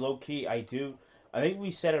way, low key, I do. I think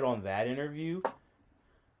we said it on that interview.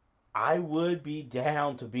 I would be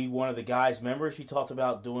down to be one of the guys. Remember, she talked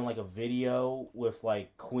about doing like a video with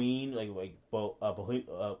like Queen,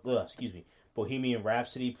 excuse me, Bohemian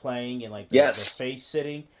Rhapsody playing and like the yes, face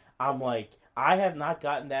sitting. I'm like, I have not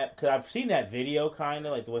gotten that because I've seen that video kind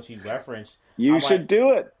of like the one she referenced. you I'm like, should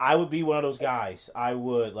do it. I would be one of those guys. I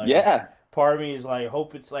would like. Yeah. Part of me is like,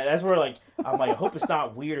 hope it's like that's where like I'm like, I hope it's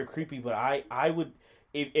not weird or creepy, but I would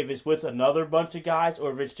if it's with another bunch of guys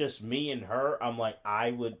or if it's just me and her, I'm like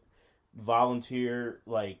I would volunteer,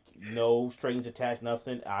 like no strings attached,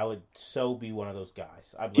 nothing. I would so be one of those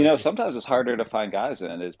guys. I'd like just Sometimes it's harder to find guys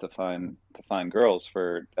than it is to find girls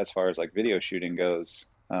for as far as like video shooting goes.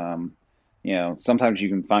 Sometimes you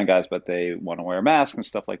can find guys, but they want to wear a mask and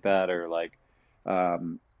stuff like that, or like,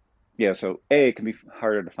 um, So A, it can be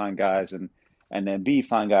harder to find guys, and then B,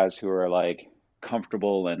 find guys who are like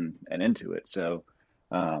comfortable and into it. So,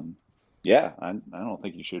 yeah, I don't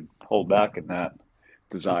think you should hold back in that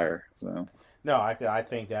desire. So, No, I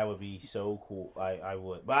think that would be so cool. I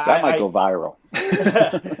would, but That might go viral.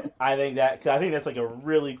 I think that cause I think that's like a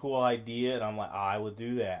really cool idea, and I'm like, I would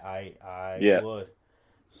do that. I Yeah. would.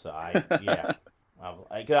 So yeah,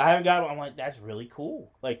 cause I haven't got. I'm like, that's really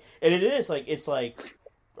cool. Like, and it is like it's like,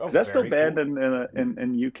 oh, Is that still very banned cool.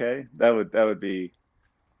 in UK? That would be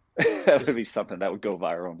that would It's, be something that would go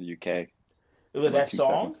viral in the UK with in like that 2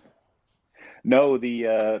 seconds. song. No,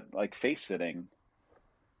 the like face sitting.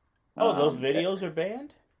 Oh, those Um, videos are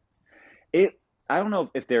banned. it I don't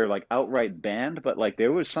know if they're like outright banned, but like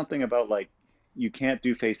there was something about like you can't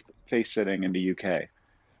do face sitting in the UK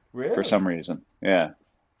for some Really? reason. Yeah,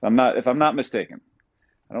 if I'm not mistaken.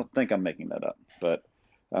 I don't think I'm making that up, but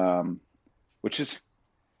um, which is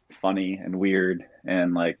funny and weird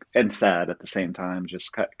and like and sad at the same time.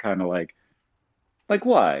 Just kind of like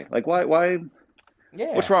why? Like why?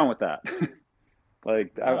 What's Yeah. wrong with that?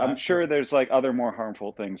 Like No, I'm sure absolutely. there's like other more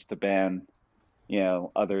harmful things to ban,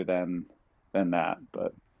 other than that.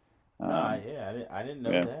 But No, um, yeah, I didn't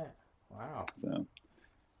know yeah, that. Wow. so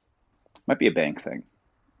might be a bank thing,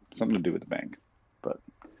 something to do with the bank. But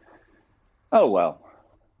oh well.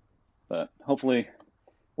 But hopefully,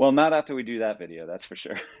 well, not after we do that video, that's for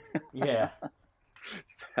sure. Yeah.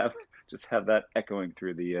 just have just have that echoing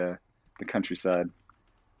through the countryside.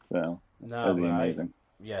 So No, that'd be but amazing.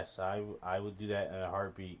 yes, I would do that in a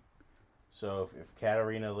heartbeat. So if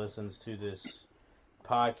Katarina listens to this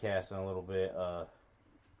podcast in a little bit,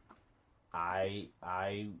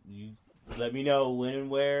 you let me know when and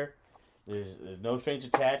where. There's no strings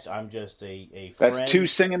attached. I'm just a That's two friend.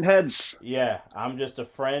 singing heads. Yeah, I'm just a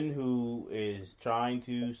friend who is trying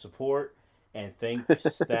to support and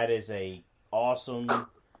thinks that is a awesome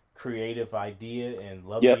creative idea and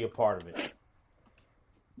love to be Yep, a part of it.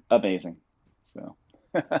 amazing. So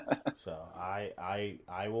So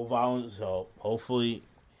I will volunteer. So hopefully,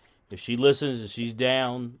 if she listens and she's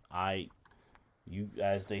down, you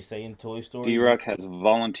as they say in Toy Story, you D-Rock has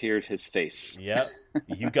volunteered his face. yep,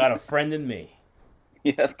 you got a friend in me.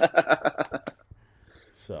 Yeah,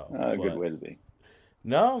 So, a good but way to be.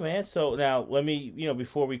 no, man. So now let me,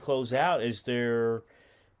 before we close out, is there?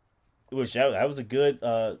 Which that was a good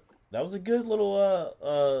that was a good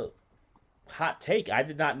little hot take. I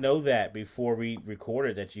did not know that before we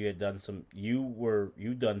recorded that you had done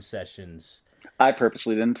you done sessions. I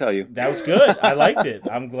purposely didn't tell you. That was good. I liked it.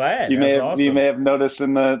 I'm glad. You That may was have you awesome. may have noticed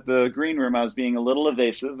in the green room I was being a little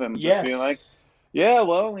evasive and just being like, Yes. yeah,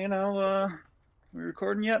 well, we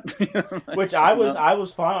recording yet? Which You know, I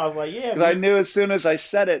was fine. I was like, yeah, because I knew as soon as I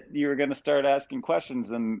said it, you were going to start asking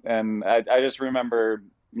questions, and I just remember,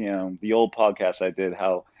 the old podcast I did,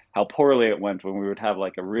 how poorly it went when we would have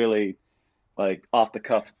like a really like off the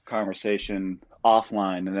cuff conversation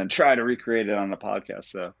offline, and then try to recreate it on the podcast.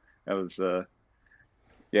 So that was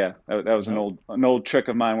yeah, that was an nope. old trick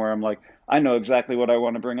of mine where I'm like, I know exactly what I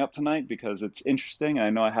want to bring up tonight because it's interesting. I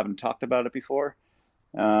know I haven't talked about it before,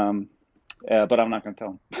 um, but I'm not going to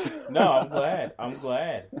tell No, them. I'm glad. I'm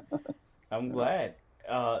glad. I'm glad.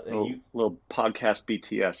 You Little podcast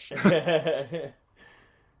BTS.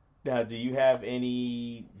 now, do you have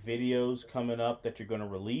any videos coming up that you're going to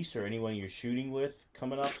release, or anyone you're shooting with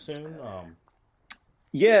coming up soon?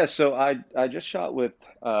 Yeah, so I just shot with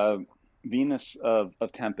Venus of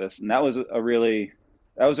Tempest, and that was a really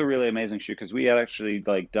amazing shoot because we had actually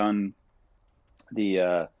like done the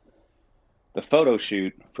uh, the photo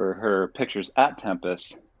shoot for her pictures at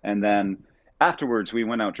Tempest, and then afterwards we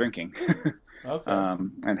went out drinking Okay.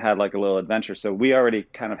 and had like a little adventure. So we already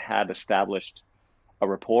kind of had established a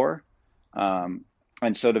rapport, um,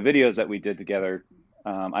 and so the videos that we did together,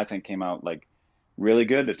 I think came out like really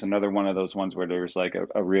good. It's another one of those ones where there's like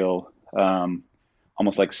a real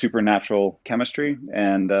almost like supernatural chemistry,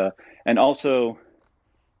 and also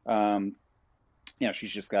um,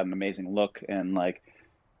 she's just got an amazing look, and like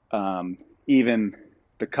um, even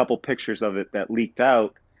the couple pictures of it that leaked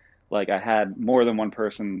out, like I had more than one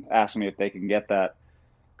person ask me if they can get that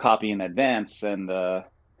copy in advance and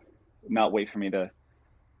not wait for me to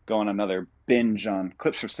go on another binge on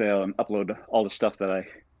clips for sale and upload all the stuff that I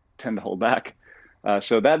tend to hold back.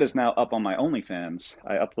 So that is now up on my OnlyFans.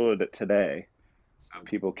 I uploaded it today, so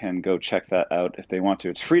people can go check that out if they want to.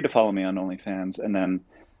 It's free to follow me on OnlyFans, and then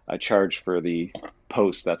I charge for the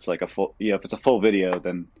post. That's like a full, if it's a full video,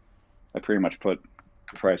 then I pretty much put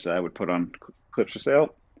the price that I would put on clips for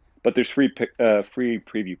sale. But there's free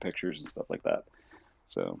preview pictures and stuff like that.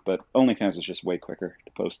 So, but OnlyFans is just way quicker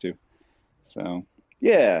to post to. So,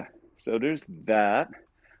 yeah. So there's that.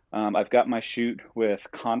 I've got my shoot with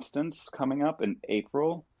Constance coming up in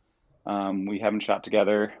April. We haven't shot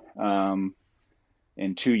together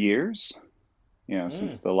in 2 years, Mm.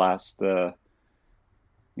 since the last.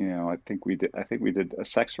 I think we did a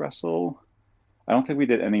sex wrestle. I don't think we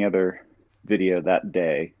did any other video that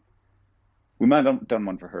day. We might have done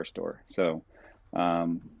one for her store.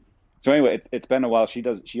 Um, so anyway, it's been a while. She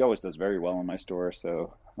always does very well in my store,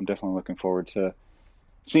 so I'm definitely looking forward to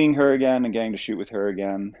seeing her again and getting to shoot with her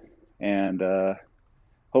again, and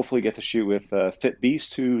hopefully get to shoot with Fit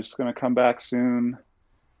Beast, who's going to come back soon,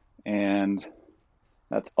 and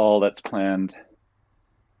that's all that's planned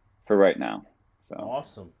for right now. So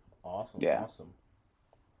Awesome, awesome, yeah, awesome.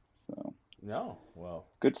 so No, well,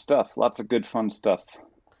 good stuff. Lots of good fun stuff.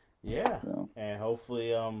 yeah, So and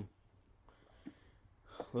hopefully,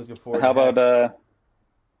 looking forward how to have. about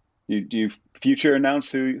you do you future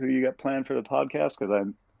announce who you got planned for the podcast?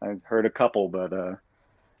 Because I've heard a couple, but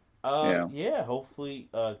yeah, Yeah, hopefully,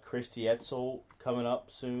 Christy Etzel coming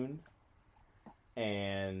up soon,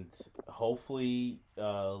 and hopefully,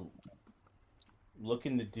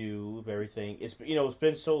 looking to do everything. It's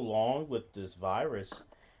been so long with this virus.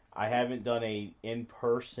 I haven't done a in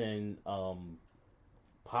person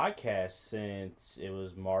podcast since it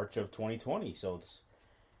was March of 2020. So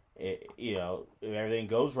if everything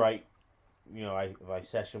goes right, if I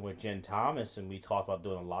session with Jen Thomas and we talk about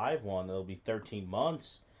doing a live one, it'll be 13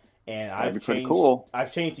 months, and that'd be pretty cool.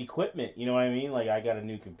 I've changed equipment. You know what I mean? Like I got a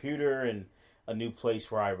new computer and a new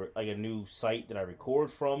place where like a new site that I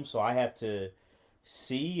record from. So I have to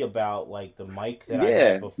see about like the mic that I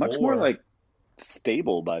had Yeah, much more before. like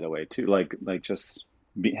stable, by the way, too. Like just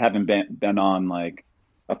having been on like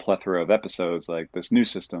a plethora of episodes, like this new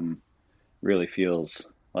system really feels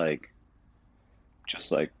like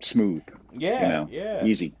just like smooth, you Yeah, know, yeah.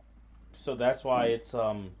 easy. So that's why it's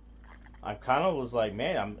I kind of was like,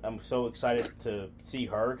 man, I'm so excited to see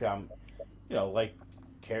her. 'Cause I'm, like,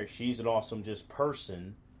 she's an awesome just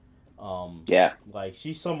person. Um, Yeah, like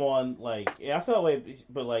she's someone like I felt like,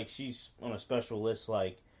 but like she's on a special list.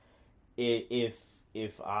 Like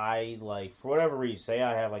if I like for whatever reason, say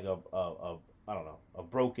I have like a I don't know, a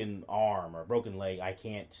broken arm or a broken leg, I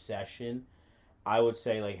can't session. I would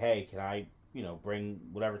say like, hey, can I bring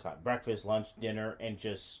whatever time, breakfast, lunch, dinner, and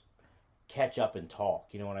just catch up and talk.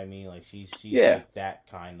 You know what I mean? Like she's yeah, like that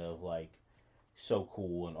kind of like so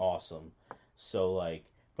cool and awesome. So like,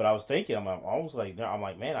 but I was thinking, I was like, no, I'm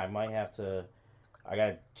like, man, I might have to. I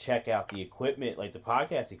gotta check out the equipment, like the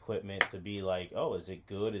podcast equipment, to be like, oh, is it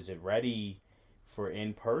good? Is it ready for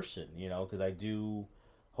in person? Because I do.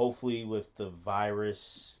 Hopefully, with the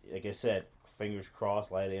virus, like I said, fingers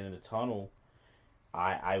crossed, light at the end of the tunnel.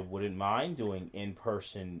 I wouldn't mind doing in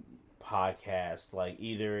person podcast, like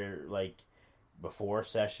either like before a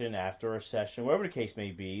session, after a session, whatever the case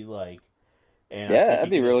may be. Like, and I yeah. think That'd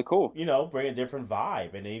it be could just really cool. bring a different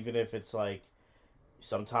vibe. And even if it's like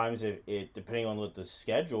sometimes if it depending on what the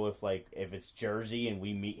schedule, if it's Jersey and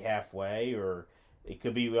we meet halfway, or it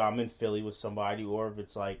could be I'm in Philly with somebody, or if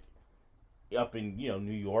it's like up in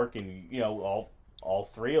New York and all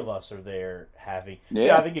three of us are there having.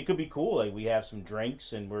 Yeah, I Yeah, think it could be cool. Like we have some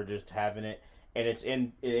drinks and we're just having it, and it's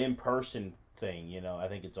in person thing. I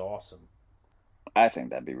think it's awesome. I think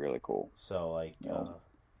that'd be really cool. So like, You know,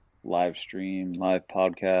 live stream, live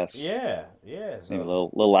podcasts, yeah, yeah. maybe a So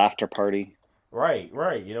little after party. right,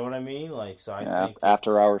 right. You know what I mean? Like, so I Yeah, think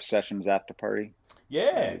after it's hour sessions, after party.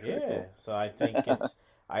 That'd yeah, be pretty yeah. cool. So I think it's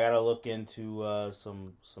I gotta look into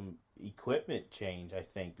some equipment change. I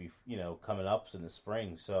think coming up in the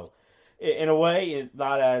spring. So in a way, it's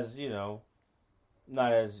not as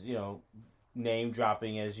name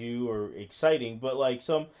dropping as you or exciting, but like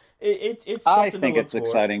it's I something to think look it's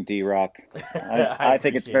for. exciting, D Rock. I I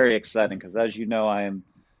think it's appreciate very it. exciting because, as you know, I am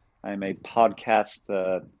a podcast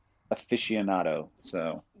aficionado.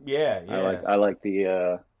 So Yeah, yeah. I like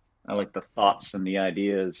the thoughts and the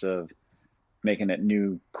ideas of making it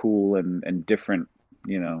new, cool, and different.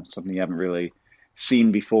 Something you haven't really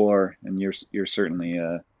seen before, and you're certainly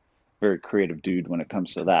a very creative dude when it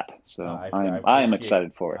comes to that. So I I am appreciate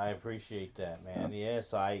excited for it. I appreciate that, man. So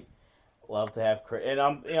Yes, I love to have and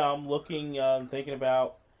I'm looking thinking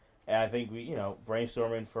about, and I think we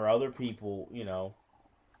brainstorming for other people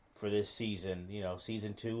for this season.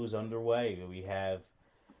 Season 2 is underway. We have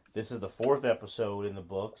this is the fourth episode in the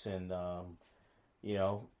books, and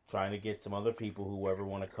trying to get some other people who ever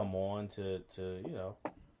want to come on to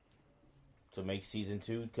make season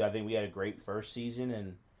 2, because I think we had a great first season,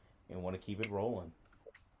 and want to keep it rolling.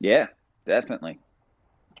 yeah, definitely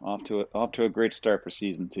off to a great start for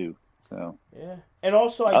season 2. So Yeah, and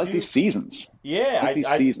also I I like these do. seasons. Yeah, I like these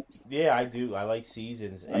I seasons. yeah, I do. I like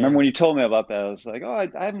seasons, I remember and when you told me about that. I was like, oh, I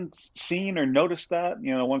haven't seen or noticed that.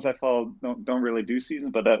 The ones I follow don't really do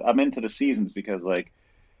seasons, but I'm into the seasons because like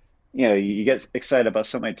you get excited about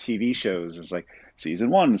so many TV shows. It's like season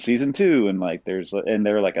one, season two, and like and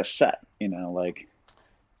they're like a set, like,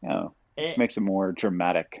 And makes it more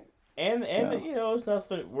dramatic. and So, it's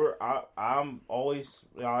nothing. I'm always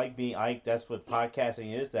I like being I that's what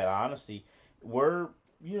podcasting is. That honesty. We're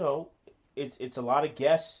you know it's a lot of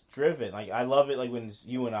guest driven. Like I love it. Like when it's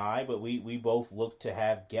you and I, but we both look to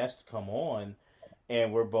have guests come on,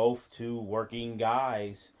 and we're both two working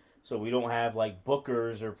guys, so we don't have like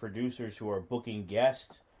bookers or producers who are booking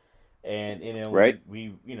guests. And right?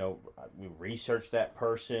 we research that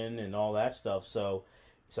person and all that stuff. So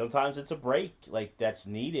sometimes it's a break like that's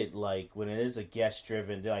needed. Like when it is a guest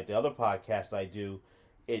driven, like the other podcast I do,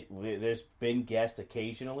 there's been guests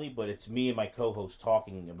occasionally, but it's me and my co-host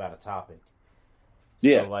talking about a topic.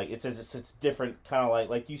 So Yeah. like it's different kind of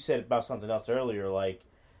like you said about something else earlier, like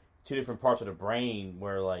two different parts of the brain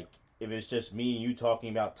where like if it's just me and you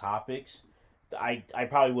talking about topics, I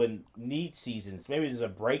probably wouldn't need seasons. Maybe there's a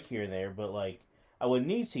break here and there, but like I wouldn't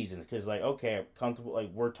need seasons because like okay, I'm comfortable.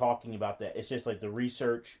 Like we're talking about that. It's just like the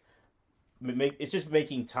research. It's just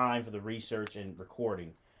making time for the research and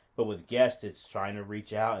recording. But with guests, it's trying to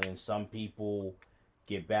reach out, and then some people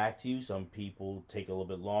get back to you. Some people take a little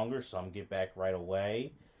bit longer. Some get back right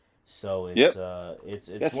away. So Yep. Yeah,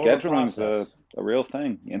 it's more of a scheduling's process. a real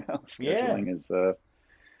thing, Yeah, Scheduling is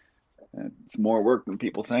it's more work than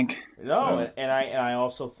people think. no, So, and I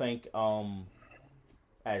also think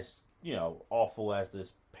as awful as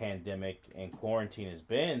this pandemic and quarantine has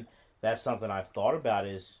been, that's something I've thought about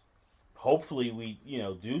is hopefully we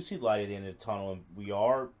do see light at the end of the tunnel and we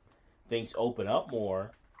are things open up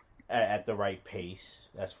more at the right pace.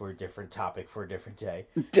 That's for a different topic for a different day,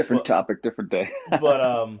 different but topic, different day. but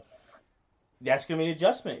that's gonna be an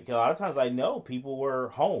adjustment. 'Cause a lot of times I know people were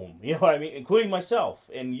home. You know what I mean, including myself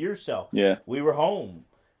and yourself. Yeah. We were home,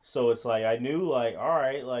 so it's like I knew like all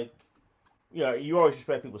right, like you always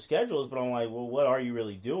respect people's schedules, but I'm like, well, what are you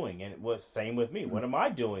really doing? And it was same with me. What am I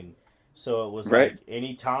doing? So it was Right. like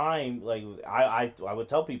anytime, like I would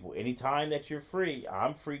tell people, anytime that you're free,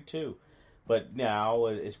 I'm free too. But now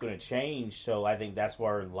it's going to change, so I think that's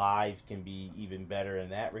where live can be even better in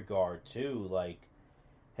that regard too. Like,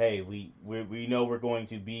 hey, we know we're going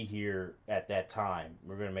to be here at that time.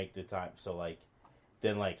 We're going to make the time. So like,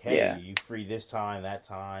 then like, hey, Yeah. you free this time, that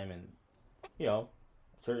time, and you know,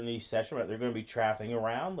 certainly session, they're going to be traveling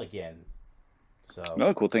around again. So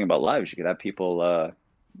Another cool thing about live is you could have people,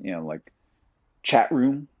 like chat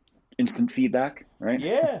room, instant feedback, right?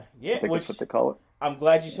 yeah, I yeah. think that's what Which they call it. I'm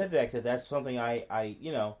glad you said that because that's something I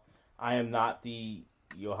am not the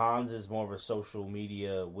Johans is more of a social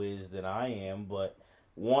media whiz than I am, but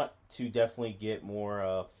want to definitely get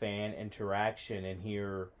more fan interaction and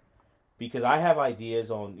hear because I have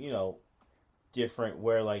ideas on different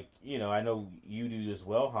where like I know you do as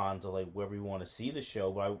well, Hans, of like where we want to see the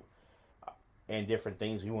show, but and different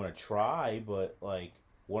things we want to try, but like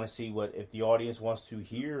want to see what if the audience wants to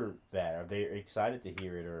hear that. Are they excited to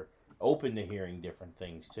hear it or open to hearing different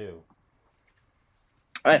things too?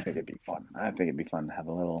 I think it'd be fun. I think it'd be fun to have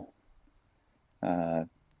a little uh,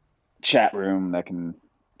 chat room that can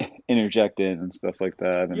interject in and stuff like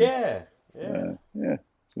that. And Yeah, yeah, yeah,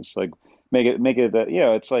 just like make it that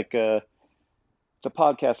it's like it's a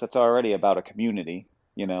podcast that's already about a community.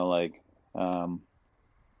 Like um,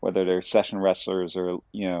 whether they're session wrestlers or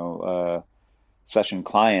session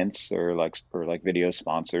clients or like video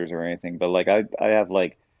sponsors or anything. But like I have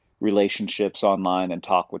like relationships online and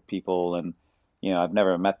talk with people, and I've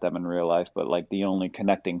never met them in real life, but like the only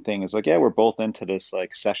connecting thing is like, yeah, we're both into this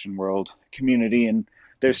like session world community, and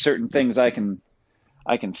there's certain things I can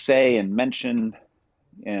say and mention,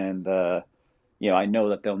 and I know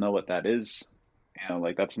that they'll know what that is.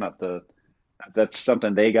 Like that's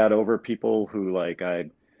something they got over people who like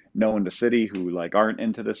I know in the city who like aren't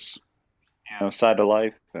into this side of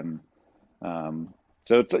life. And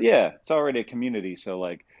so it's already a community, so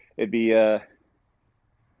like it'd be an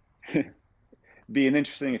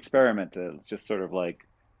interesting experiment to just sort of like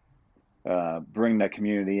bring that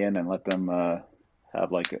community in and let them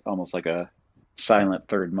have like almost like a silent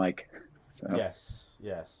third mic. So yes,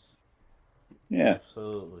 yes, yeah.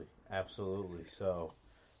 absolutely, absolutely. So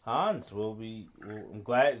Hans, I'm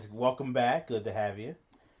glad. Welcome back. Good to have you.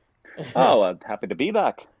 Oh, I'm happy to be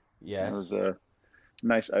back. It was Yes. a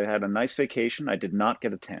nice. I had a nice vacation. I did not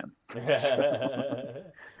get a tan, so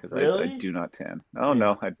because I Really? do not tan. Oh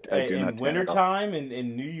no, I do In not tan at all. wintertime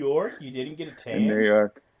in New York, you didn't get a In New tan?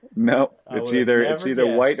 York, no, I it's would have either never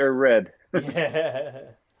white or guessed. red.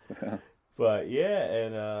 Yeah. But yeah,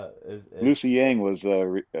 and Lucy Yang was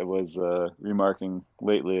remarking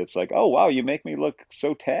lately. It's like, oh wow, you make me look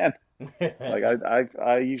so tan. Like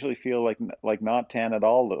I usually feel like not tan at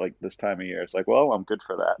all like this time of year. It's like, well, I'm good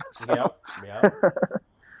for that. Yep, yep,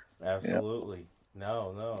 Yeah. absolutely.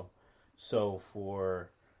 No, no. So for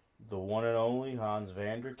the one and only Hans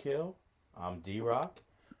Vanderkill, I'm D Rock,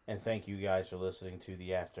 and thank you guys for listening to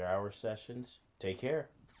the After Hours sessions. Take care.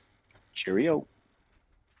 Cheerio.